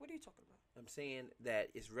fuck? What are you talking about? I'm saying that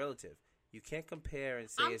it's relative. You can't compare and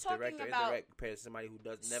say it's direct or indirect compared to somebody who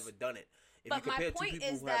never done it. If you compare two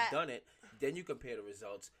people who have done it, then you compare the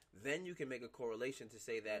results. Then you can make a correlation to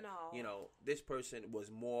say that, this person was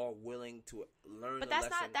more willing to learn the lesson.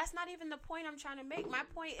 But that's not even the point I'm trying to make. My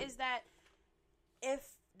point is that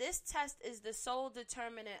if this test is the sole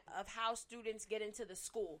determinant of how students get into the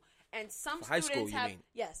school, and some students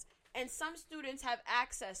have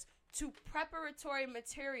access to preparatory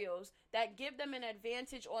materials that give them an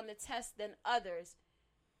advantage on the test than others,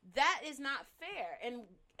 that is not fair.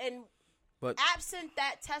 But absent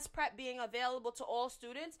that test prep being available to all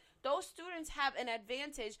students, those students have an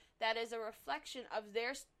advantage that is a reflection of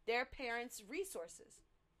their parents' resources.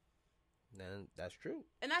 Then that's true,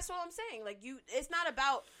 and that's all I'm saying. It's not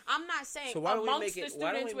about. I'm not saying amongst the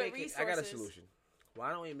students with resources. I got a solution.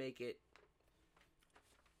 Why don't we make it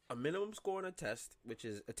a minimum score on a test, which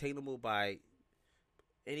is attainable by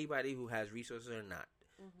anybody who has resources or not?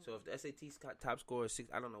 Mm-hmm. So if the SAT's top score is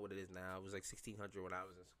I don't know what it is now. It was like 1,600 when I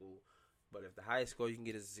was in school, but if the highest score you can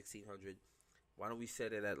get is 1,600, why don't we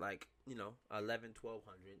set it at 1,100,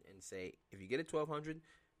 1,200, and say if you get a 1,200,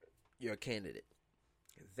 you're a candidate.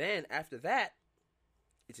 Then after that,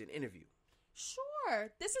 it's an interview.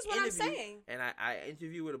 Sure, this is what I'm saying. And I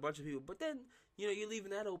interview with a bunch of people, but then you're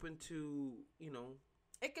leaving that open to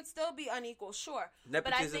It could still be unequal, sure. Nepotism,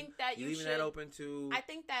 but I think that you're leaving that open to. I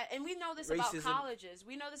think that, and we know this about colleges.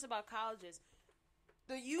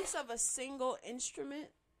 The use of a single instrument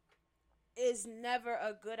is never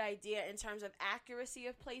a good idea in terms of accuracy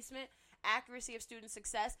of placement, accuracy of student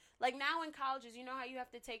success. Like now in colleges, you know how you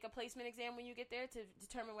have to take a placement exam when you get there to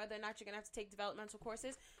determine whether or not you're going to have to take developmental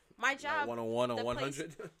courses? My job, 101 or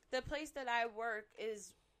 100. The place that I work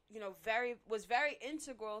is, was very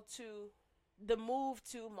integral to the move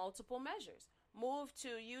to multiple measures, move to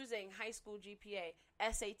using high school GPA,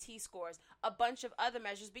 SAT scores, a bunch of other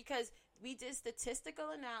measures, because we did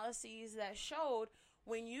statistical analyses that showed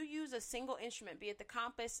when you use a single instrument, be it the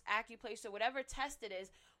compass, AccuPlace, or whatever test it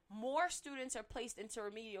is, more students are placed into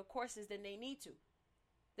remedial courses than they need to.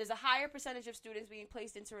 There's a higher percentage of students being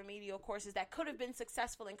placed into remedial courses that could have been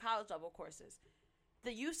successful in college level courses.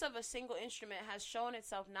 The use of a single instrument has shown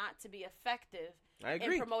itself not to be effective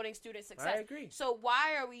in promoting student success. I agree. So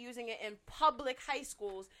why are we using it in public high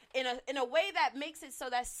schools in a way that makes it so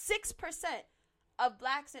that 6% of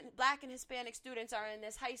black and Hispanic students are in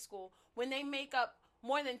this high school when they make up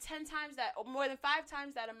more than 10 times that, or more than 5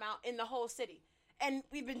 times that amount in the whole city? And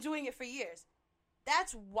we've been doing it for years.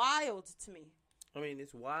 That's wild to me. I mean,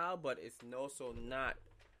 it's wild, but it's also not.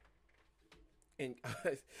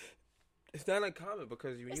 It's not uncommon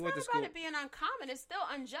because when you went to school, it's not about it being uncommon. It's still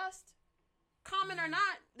unjust. Common or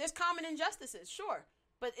not, there's common injustices, sure,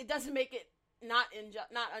 but it doesn't make it not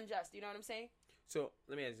unjust. You know what I'm saying? So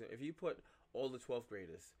let me ask you: if you put all the 12th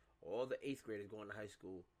graders, all the 8th graders going to high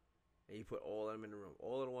school, and you put all of them in the room,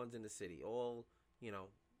 all of the ones in the city, all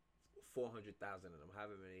 400,000 of them,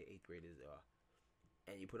 however many 8th graders there are,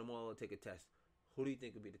 and you put them all to take a test, who do you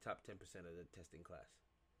think would be the top 10% of the testing class?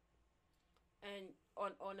 And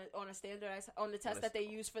on a standardized the test that they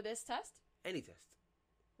use for this test? Any test.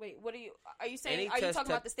 Wait, what are you saying? Are you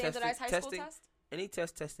talking about the standardized high school test? Any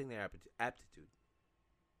test testing their aptitude.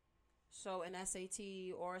 So an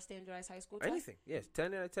SAT or a standardized high school test? Anything, yes.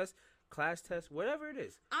 Standardized test. class test, whatever it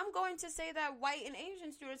is. I'm going to say that white and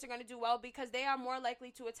Asian students are going to do well because they are more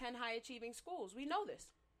likely to attend high achieving schools. We know this.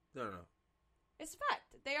 No. It's fact.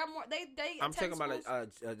 They are more. They. I'm talking schools. about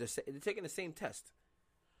they're taking the same test.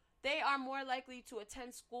 They are more likely to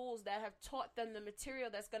attend schools that have taught them the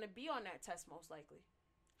material that's going to be on that test, most likely.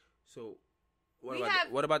 So,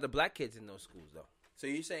 what about the black kids in those schools, though? So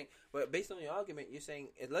you're saying, but based on your argument, you're saying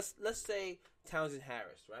let's say Townsend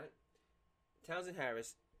Harris, right? Townsend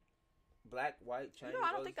Harris, black, white, Chinese. No,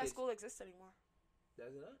 I don't think that school exists anymore.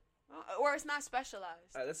 Does it not? Or it's not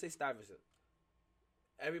specialized. All right, let's say Stuyvesant.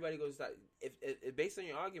 Everybody goes to if based on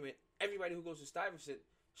your argument, everybody who goes to Stuyvesant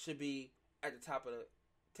should be at the top of the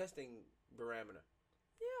testing parameter.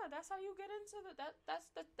 Yeah, that's how you get into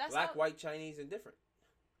that's black, how, white, Chinese, indifferent.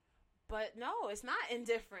 But no, it's not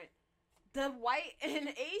indifferent. The white and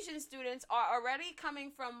Asian students are already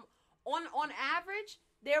coming from on average,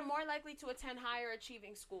 they're more likely to attend higher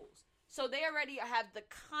achieving schools. So they already have the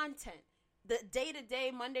content, the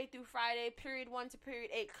day-to-day, Monday through Friday, period 1 to period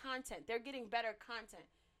 8 content. They're getting better content.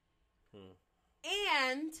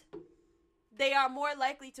 And they are more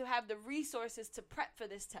likely to have the resources to prep for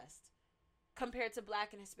this test compared to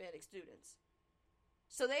black and Hispanic students.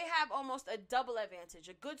 So they have almost a double advantage,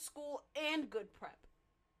 a good school and good prep.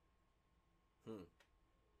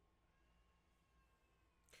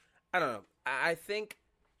 I don't know. I think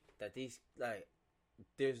that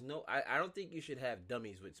there's no. I don't think you should have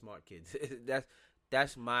dummies with smart kids.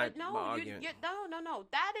 that's my argument. No.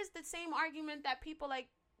 That is the same argument that people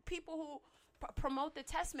who promote the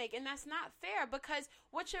test make, and that's not fair because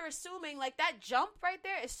what you're assuming, like that jump right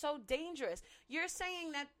there, is so dangerous. You're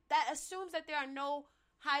saying that assumes that there are no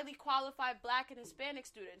highly qualified black and Hispanic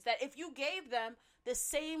students, that if you gave them the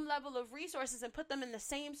same level of resources and put them in the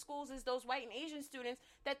same schools as those white and Asian students,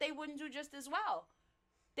 that they wouldn't do just as well.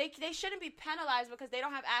 They shouldn't be penalized because they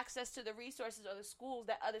don't have access to the resources or the schools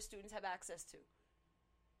that other students have access to.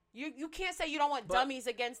 You can't say you don't want dummies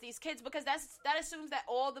against these kids because that assumes that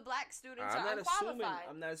all the black students are unqualified.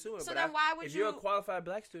 I'm not assuming. So then why would if you're a qualified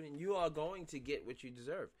black student, you are going to get what you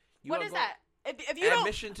deserve. What is that? If you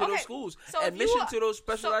admission to those schools, admission to those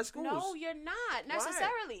specialized schools. No, you're not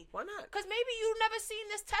necessarily. Why not? Because maybe you've never seen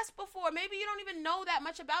this test before. Maybe you don't even know that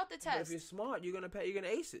much about the test. But if you're smart, you're gonna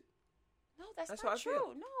ace it. No, that's not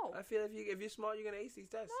true. No, I feel if you're smart, you're gonna ace these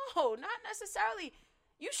tests. No, not necessarily.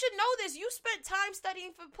 You should know this. You spent time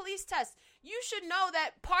studying for police tests. You should know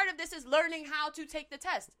that part of this is learning how to take the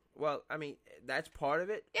test. Well, I mean, that's part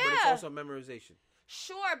of it. Yeah. But it's also memorization.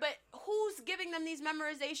 Sure, but who's giving them these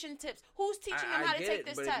memorization tips? Who's teaching them how to take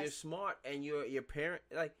this test? But if you're smart and your parent,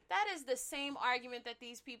 like, that is the same argument that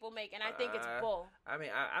these people make, and I think it's bull. I mean,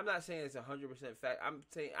 I'm not saying it's 100% fact.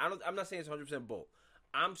 I'm not saying it's 100% bull.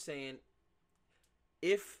 I'm saying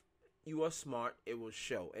if you are smart, it will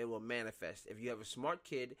show. It will manifest. If you have a smart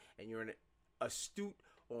kid and you're an astute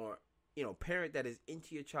or parent that is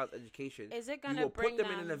into your child's education, is it gonna you will bring put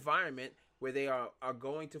them in an environment where they are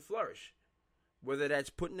going to flourish. Whether that's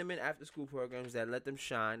putting them in after-school programs that let them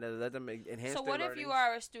shine, that let them enhance their learning. So what if you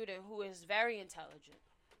are a student who is very intelligent,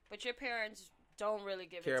 but your parents don't really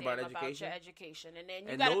give a damn about your education, and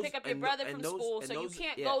then you got to pick up your brother from school, so you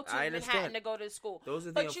can't go to Manhattan to go to school. Those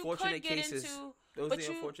are the unfortunate cases. Those are the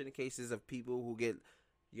unfortunate cases of people who get,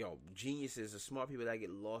 geniuses or smart people that get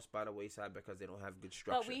lost by the wayside because they don't have good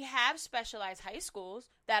structure. But we have specialized high schools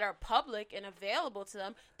that are public and available to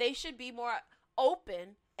them. They should be more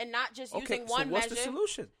open and not just using one measure. What's the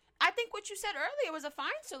solution? I think what you said earlier was a fine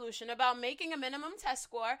solution about making a minimum test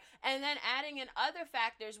score and then adding in other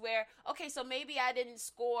factors where, so maybe I didn't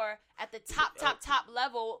score at the top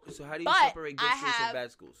level. So how do you separate good schools from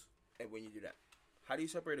bad schools? And when you do that, how do you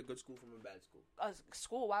separate a good school from a bad school? A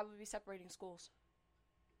school? Why would we be separating schools?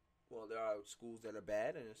 Well, there are schools that are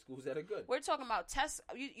bad and schools that are good. We're talking about tests.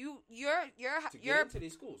 You're into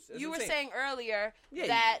these schools. You were saying earlier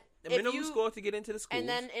that the minimum score to get into the schools, and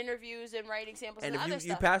then interviews and writing samples and other stuff. And if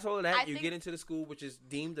you pass all of that, you get into the school which is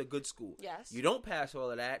deemed a good school. Yes. You don't pass all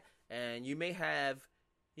of that, and you may have,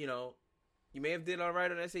 you may have did all right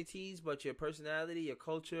on SATs, but your personality, your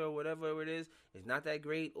culture, or whatever it is not that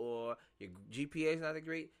great, or your GPA is not that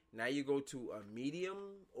great. Now you go to a medium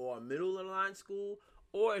or a middle of the line school.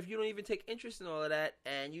 Or if you don't even take interest in all of that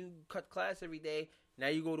and you cut class every day, now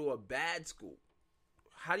you go to a bad school.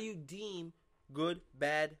 How do you deem good,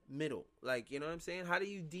 bad, middle? Like, you know what I'm saying? How do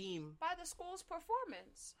you deem? By the school's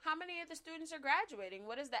performance. How many of the students are graduating?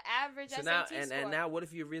 What is the average SAT score? And now what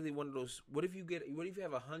if you're really one of those, what if you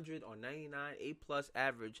have 100 or 99, A+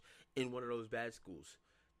 average in one of those bad schools?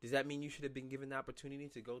 Does that mean you should have been given the opportunity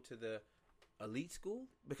to go to the elite school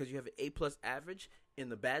because you have an A+ average in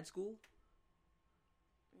the bad school?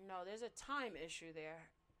 No, there's a time issue there.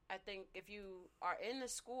 I think if you are in the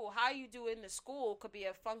school, how you do in the school could be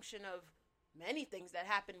a function of many things that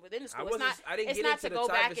happen within the school. It's not to go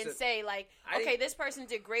back and say, like, okay, this person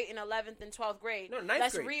did great in 11th and 12th grade. No, ninth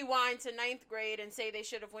Let's grade. Rewind to 9th grade and say they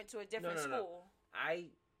should have went to a different school. No. I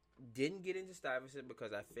didn't get into Stuyvesant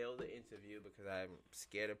because I failed the interview because I'm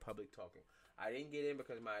scared of public talking. I didn't get in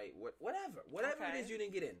because whatever it is you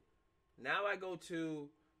didn't get in. Now I go to,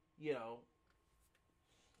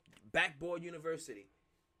 Backboard University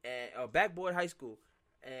and Backboard High School,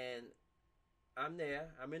 and I'm there.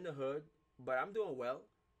 I'm in the hood, but I'm doing well.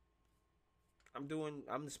 I'm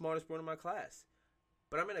the smartest one in my class,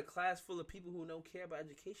 but I'm in a class full of people who don't care about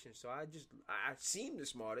education. So I seem the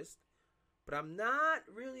smartest, but I'm not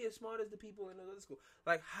really as smart as the people in the other school.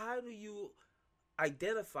 Like, how do you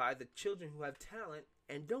identify the children who have talent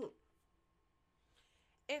and don't?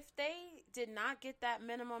 If they did not get that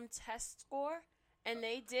minimum test score, and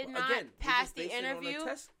they did not pass the interview,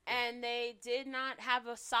 and they did not have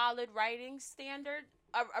a solid writing standard,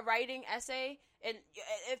 a writing essay, and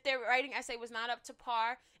if their writing essay was not up to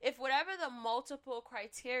par, if whatever the multiple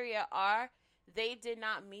criteria are, they did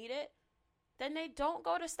not meet it, then they don't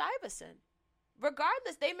go to Stuyvesant.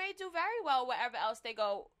 Regardless, they may do very well wherever else they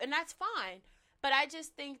go, and that's fine. But I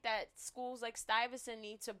just think that schools like Stuyvesant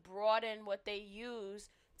need to broaden what they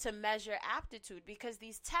use to measure aptitude, because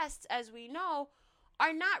these tests, as we know,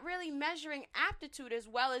 are not really measuring aptitude as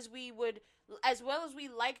well as we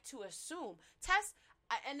like to assume. Tests,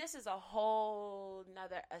 and this is a whole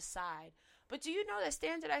nother aside, but do you know that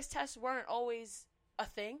standardized tests weren't always a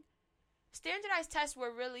thing? Standardized tests were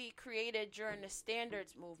really created during the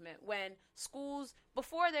standards movement, when schools,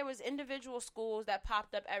 before there was individual schools that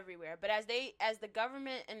popped up everywhere, but as the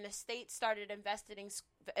government and the state started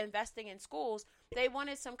investing in schools, they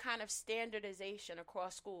wanted some kind of standardization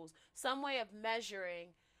across schools, some way of measuring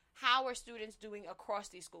how are students doing across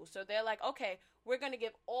these schools. So they're like, okay, we're going to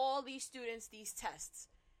give all these students these tests,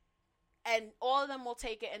 and all of them will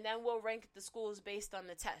take it, and then we'll rank the schools based on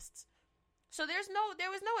the tests. So there was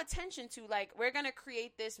no attention to, like, we're going to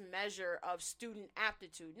create this measure of student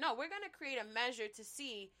aptitude. No, we're going to create a measure to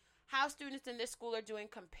see how students in this school are doing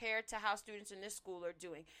compared to how students in this school are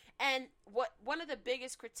doing. And one of the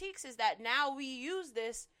biggest critiques is that now we use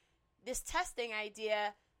this testing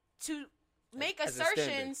idea to make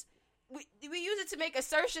assertions. We use it to make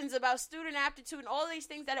assertions about student aptitude and all these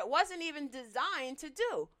things that it wasn't even designed to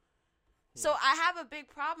do. So I have a big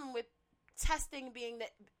problem with testing being the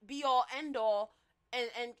be all end all,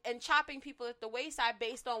 and chopping people at the wayside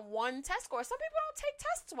based on one test score. Some people don't take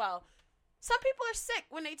tests well. Some people are sick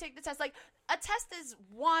when they take the test. Like, a test is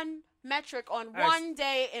one metric on one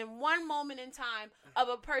day in one moment in time of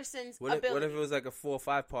a person's ability. What if it was like a 4 or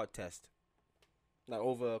 5 part test, like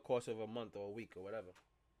over a course of a month or a week or whatever?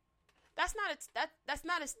 That's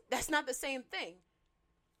not the same thing.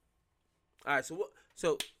 All right,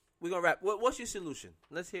 so we're gonna wrap. What's your solution?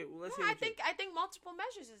 Let's hear. I think multiple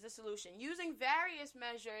measures is the solution. Using various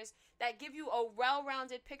measures that give you a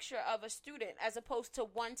well-rounded picture of a student, as opposed to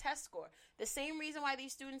one test score. The same reason why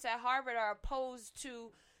these students at Harvard are opposed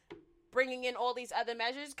to bringing in all these other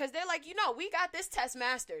measures, because they're like, we got this test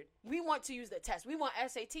mastered. We want to use the test. We want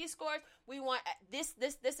SAT scores. We want this,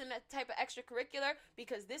 and that type of extracurricular,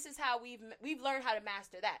 because this is how we've learned how to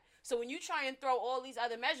master that. So when you try and throw all these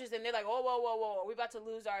other measures in, they're like, whoa, we're about to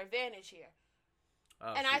lose our advantage here.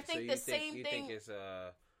 And I think the same thing. You think it's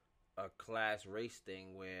a class race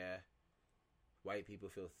thing where white people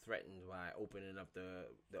feel threatened by opening up the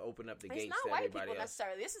gates it's not to white everybody people else.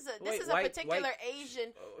 necessarily. This is a particular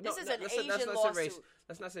Asian. This is an Asian lawsuit.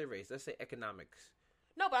 Let's not say race. Let's say economics.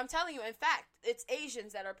 No, but I'm telling you, in fact, it's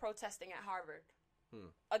Asians that are protesting at Harvard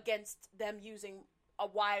against them using a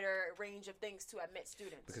wider range of things to admit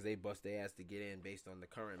students. Because they bust their ass to get in based on the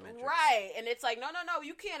current metrics. Right, and it's like, no,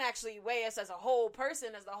 you can't actually weigh us as a whole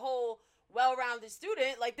person, as the whole well-rounded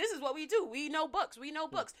student. Like, this is what we do. We know books.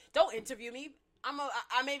 Don't interview me.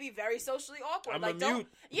 I may be very socially awkward. Mute.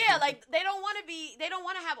 Like, they don't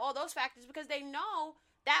want to have all those factors, because they know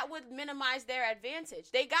that would minimize their advantage.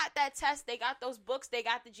 They got that test, they got those books, they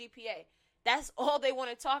got the GPA. That's all they want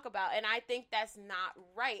to talk about, and I think that's not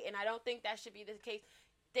right, and I don't think that should be the case.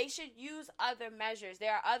 They should use other measures.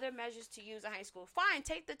 There are other measures to use in high school. Fine,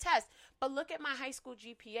 take the test, but look at my high school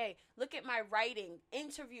GPA. Look at my writing.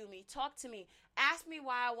 Interview me. Talk to me. Ask me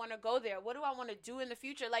why I want to go there. What do I want to do in the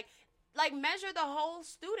future? Like measure the whole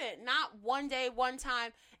student, not one day, one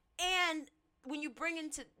time. And when you bring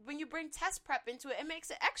test prep into it, it makes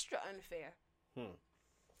it extra unfair.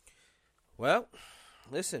 Well,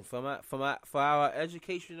 listen, for our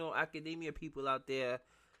educational academia people out there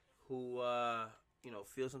who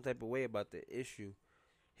feel some type of way about the issue,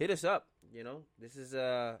 hit us up. This is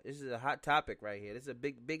a hot topic right here. This is a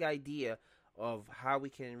big idea of how we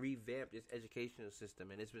can revamp this educational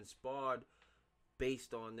system, and it's been spawned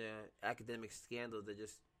based on the academic scandals that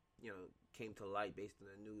just came to light based on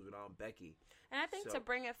the news with Aunt Becky. And I think to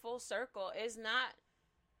bring it full circle is not.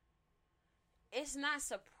 It's not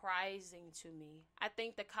surprising to me. I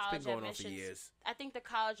think the college admissions. I think the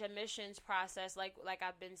college admissions process, like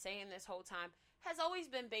I've been saying this whole time, has always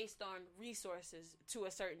been based on resources to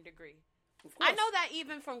a certain degree. I know that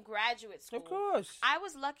even from graduate school. Of course. I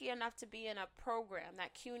was lucky enough to be in a program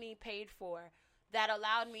that CUNY paid for that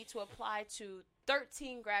allowed me to apply to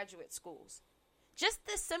 13 graduate schools. Just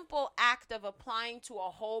the simple act of applying to a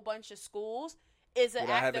whole bunch of schools is an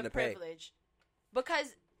act of privilege.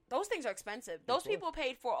 Because those things are expensive. Those people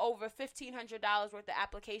paid for over $1,500 worth of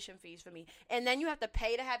application fees for me. And then you have to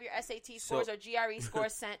pay to have your SAT scores or GRE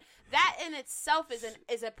scores sent. That in itself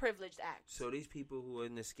is a privileged act. So these people who are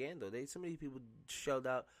in the scandal, some of these people shelled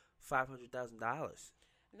out $500,000.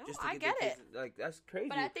 No, I get it. Like, that's crazy.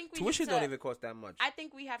 But I think tuition don't even cost that much. I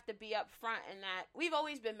think we have to be upfront in that we've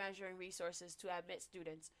always been measuring resources to admit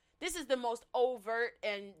students. This is the most overt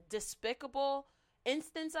and despicable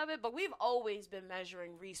instance of it, but we've always been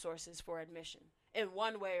measuring resources for admission in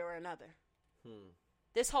one way or another.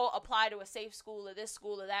 This whole apply to a safe school or this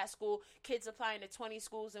school or that school, kids applying to 20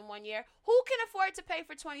 schools in 1 year. Who can afford to pay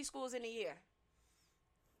for 20 schools in a year?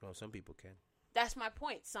 Well, some people can. That's my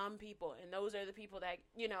point. Some people, and those are the people that,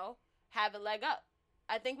 have a leg up.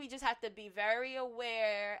 I think we just have to be very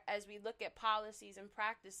aware as we look at policies and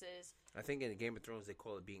practices. I think in Game of Thrones they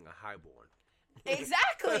call it being a highborn.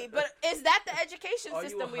 Exactly, but is that the education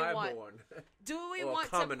system we want? Do we want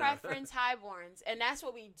to preference highborns? And that's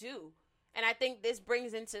what we do. And I think this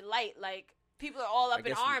brings into light, like, people are all up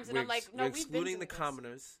in arms, and I'm like, no, we've been excluding the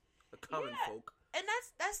commoners, the common folk. And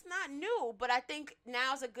that's not new, but I think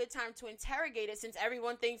now's a good time to interrogate it since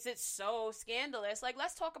everyone thinks it's so scandalous. Like,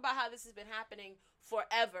 let's talk about how this has been happening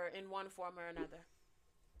forever in one form or another.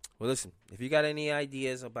 Well, listen, if you got any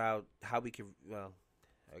ideas about how we can,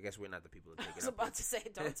 I guess we're not the people to take it up. I was about to say,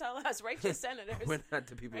 don't tell us. Write your senators. We're not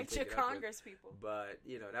the people to take it up. Write your Congress people. But,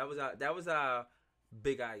 that was our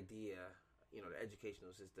big idea, the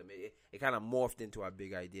educational system. It kind of morphed into our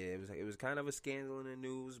big idea. It was kind of a scandal in the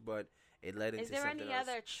news, but it led into something else. Is there any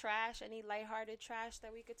other trash, any lighthearted trash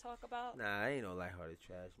that we could talk about? Nah, ain't no lighthearted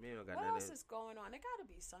trash. Man, don't got what nothing. else is going on? There got to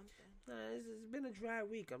be something. Nah, it's been a dry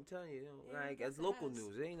week, I'm telling you. It's local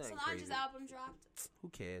news. It ain't nothing crazy. Solange's album dropped. Who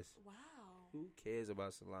cares? Wow. Who cares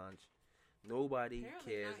about Solange? Nobody Apparently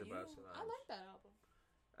cares not about you. Solange. I like that album.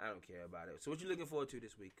 I don't care about it. So what you looking forward to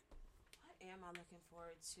this week? What am I looking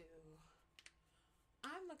forward to?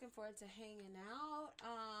 I'm looking forward to hanging out.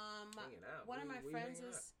 Hanging out? One of my friends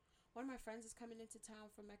is coming into town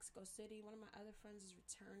from Mexico City. One of my other friends is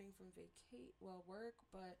returning from work,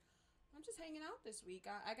 but I'm just hanging out this week.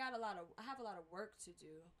 I have a lot of work to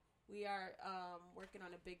do. We are working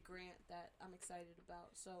on a big grant that I'm excited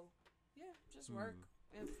about. So, yeah, just work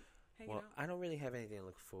and hanging out. I don't really have anything to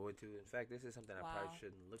look forward to. In fact, this is something I probably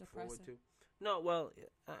shouldn't look forward to. Depressing. No, well,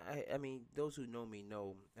 I mean, those who know me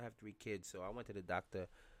know I have 3 kids, so I went to the doctor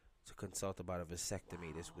to consult about a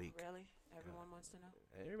vasectomy this week. Really? Everyone wants to know?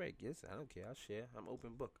 Everybody gets it. I don't care. I'll share. I'm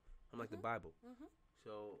open book. I'm like the Bible.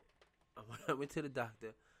 So I went to the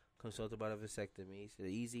doctor, consulted about a vasectomy. He said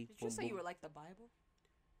easy. Did you say you were like the Bible?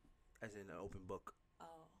 As in an open book.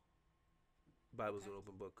 Oh. Bible's an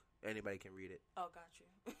open book. Anybody can read it. Oh, got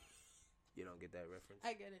you. You don't get that reference?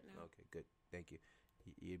 I get it now. Okay, good. Thank you.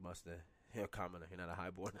 You must have. You're a commoner. You're not a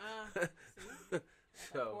highborn. See?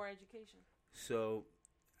 Poor education. So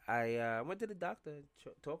I went to the doctor,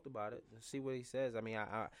 talked about it, and see what he says. I mean,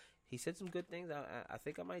 he said some good things. I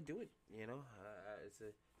think I might do it. It's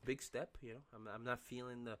a big step. I'm not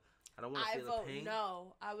feeling the. I don't want to feel the pain.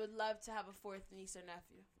 No. I would love to have a 4th niece or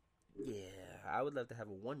nephew. Yeah, I would love to have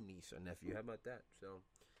a 1 niece or nephew. How about that? So.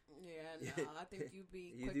 Yeah, no. I think you'd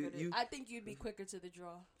be quicker. I think you'd be quicker to the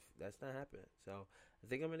draw. That's not happening. So I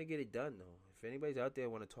think I'm gonna get it done though. If anybody's out there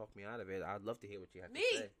want to talk me out of it, I'd love to hear what you have to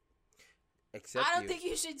say. Except I don't think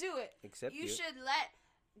you should do it. Except you should let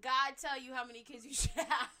God tell you how many kids you should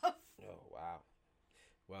have. Oh wow.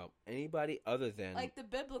 Well, anybody other than like the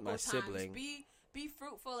biblical my times, sibling, be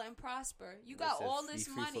fruitful and prosper. You got all this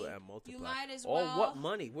money. You might as well. Oh, what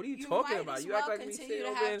money? What are you talking about? You act like we continue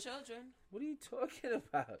to have children. What are you talking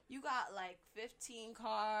about? You got like 15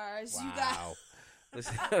 cars. Wow. You got.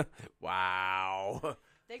 Listen, wow.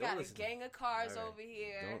 They got a gang of cars over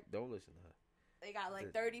here. Don't listen to her. They got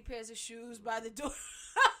like 30 pairs of shoes by the door.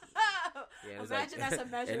 Yeah, Imagine that's a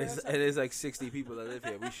measure. And it's like 60 people that live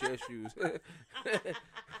here. We share shoes.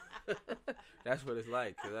 That's what it's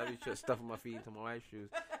like. Cause I be just stuffing my feet into my wife's shoes.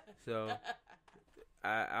 So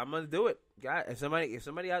I'm gonna do it. God, if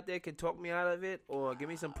somebody out there can talk me out of it or give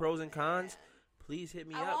me some pros and cons, please hit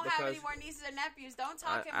me up. I won't have any more nieces and nephews. Don't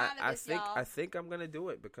talk him out of this, y'all. I think I'm gonna do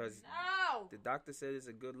it because no. the doctor said it's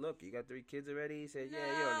a good look. You got 3 kids already. He said, yeah,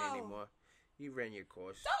 you don't need any more. You ran your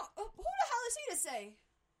course. Who the hell is he to say?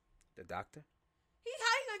 The doctor?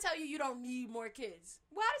 How he gonna tell you don't need more kids?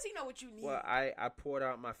 Why does he know what you need? Well, I poured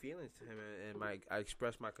out my feelings to him and I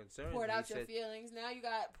expressed my concerns. Poured out your feelings. Now you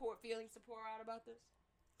got feelings to pour out about this?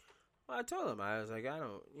 Well, I told him, I was like,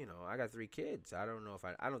 I got 3 kids. I don't know if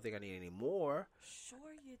I don't think I need any more. Sure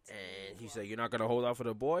you do. And he said, you're not going to hold out for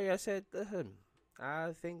the boy? I said, listen,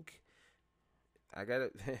 I think I got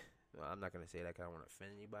to, well, I'm not going to say that 'cause I don't want to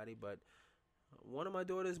offend anybody, but one of my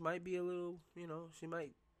daughters might be a little, she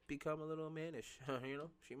might become a little mannish,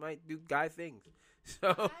 she might do guy things.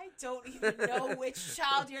 So I don't even know which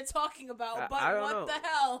child you're talking about, but I don't what know. the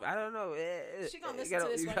hell? I don't know. She gonna listen to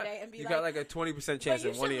this one day and be you like, got like a 20% chance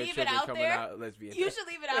of one of your children coming out lesbian. You should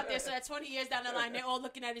leave it out there so that 20 years down the line, they're all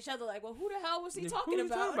looking at each other like, well, who the hell was he talking Who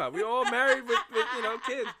about? Talking about? We all married with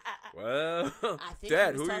kids. Well, I think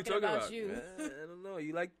Dad, he was who are you talking about? you. I don't know.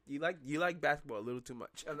 You like basketball a little too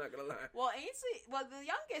much. I'm not gonna lie. Well, Ainsley, the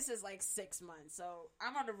youngest is like 6 months, so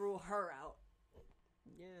I'm gonna rule her out.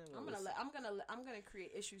 Yeah, I'm gonna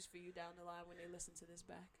create issues for you down the line when they listen to this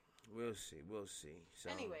back. We'll see. So,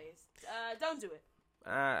 anyways, don't do it.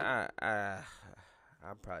 I'm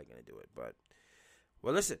probably gonna do it, but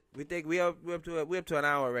well, listen, we think we up to an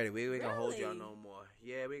hour already. We ain't gonna hold y'all no more.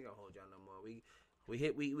 Yeah, we ain't gonna hold y'all no more.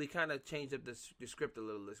 We kind of changed up the script a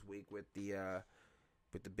little this week with the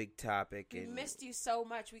big topic. We and missed you so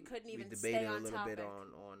much we couldn't even stay debated on a little topic. bit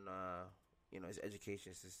on his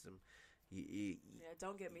education system. Yeah,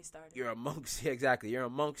 don't get me started. You're amongst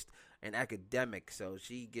an academic, so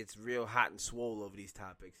she gets real hot and swole over these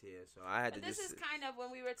topics here. So I had to. This is kind of when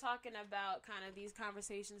we were talking about kind of these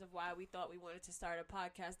conversations of why we thought we wanted to start a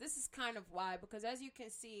podcast. This is kind of why, because as you can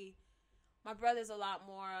see, my brother's a lot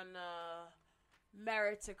more on the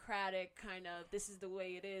meritocratic kind of this is the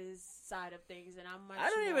way it is side of things, and I'm much. I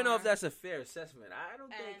don't even know if that's a fair assessment. I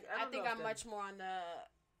think I'm much more on the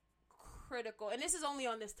critical, and this is only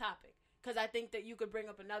on this topic. Because I think that you could bring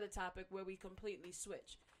up another topic where we completely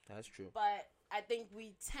switch. That's true. But I think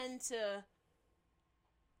we tend to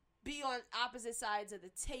be on opposite sides of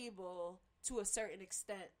the table to a certain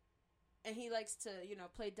extent. And he likes to,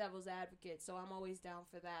 play devil's advocate. So I'm always down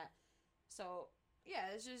for that. So,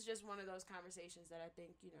 yeah, it's just one of those conversations that I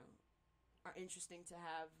think, are interesting to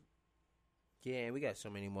have. Yeah, we got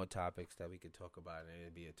so many more topics that we could talk about. And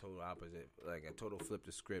it'd be a total opposite, like a total flip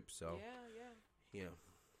the script. So, yeah.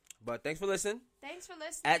 But thanks for listening.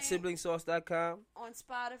 At siblingsauce.com. On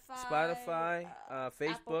Spotify.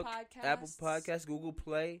 Facebook. Apple Podcasts. Google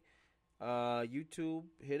Play. YouTube.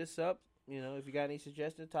 Hit us up. If you got any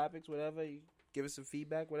suggestions, topics, whatever. You give us some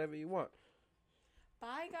feedback, whatever you want.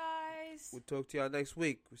 Bye, guys. We'll talk to y'all next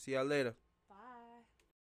week. We'll see y'all later.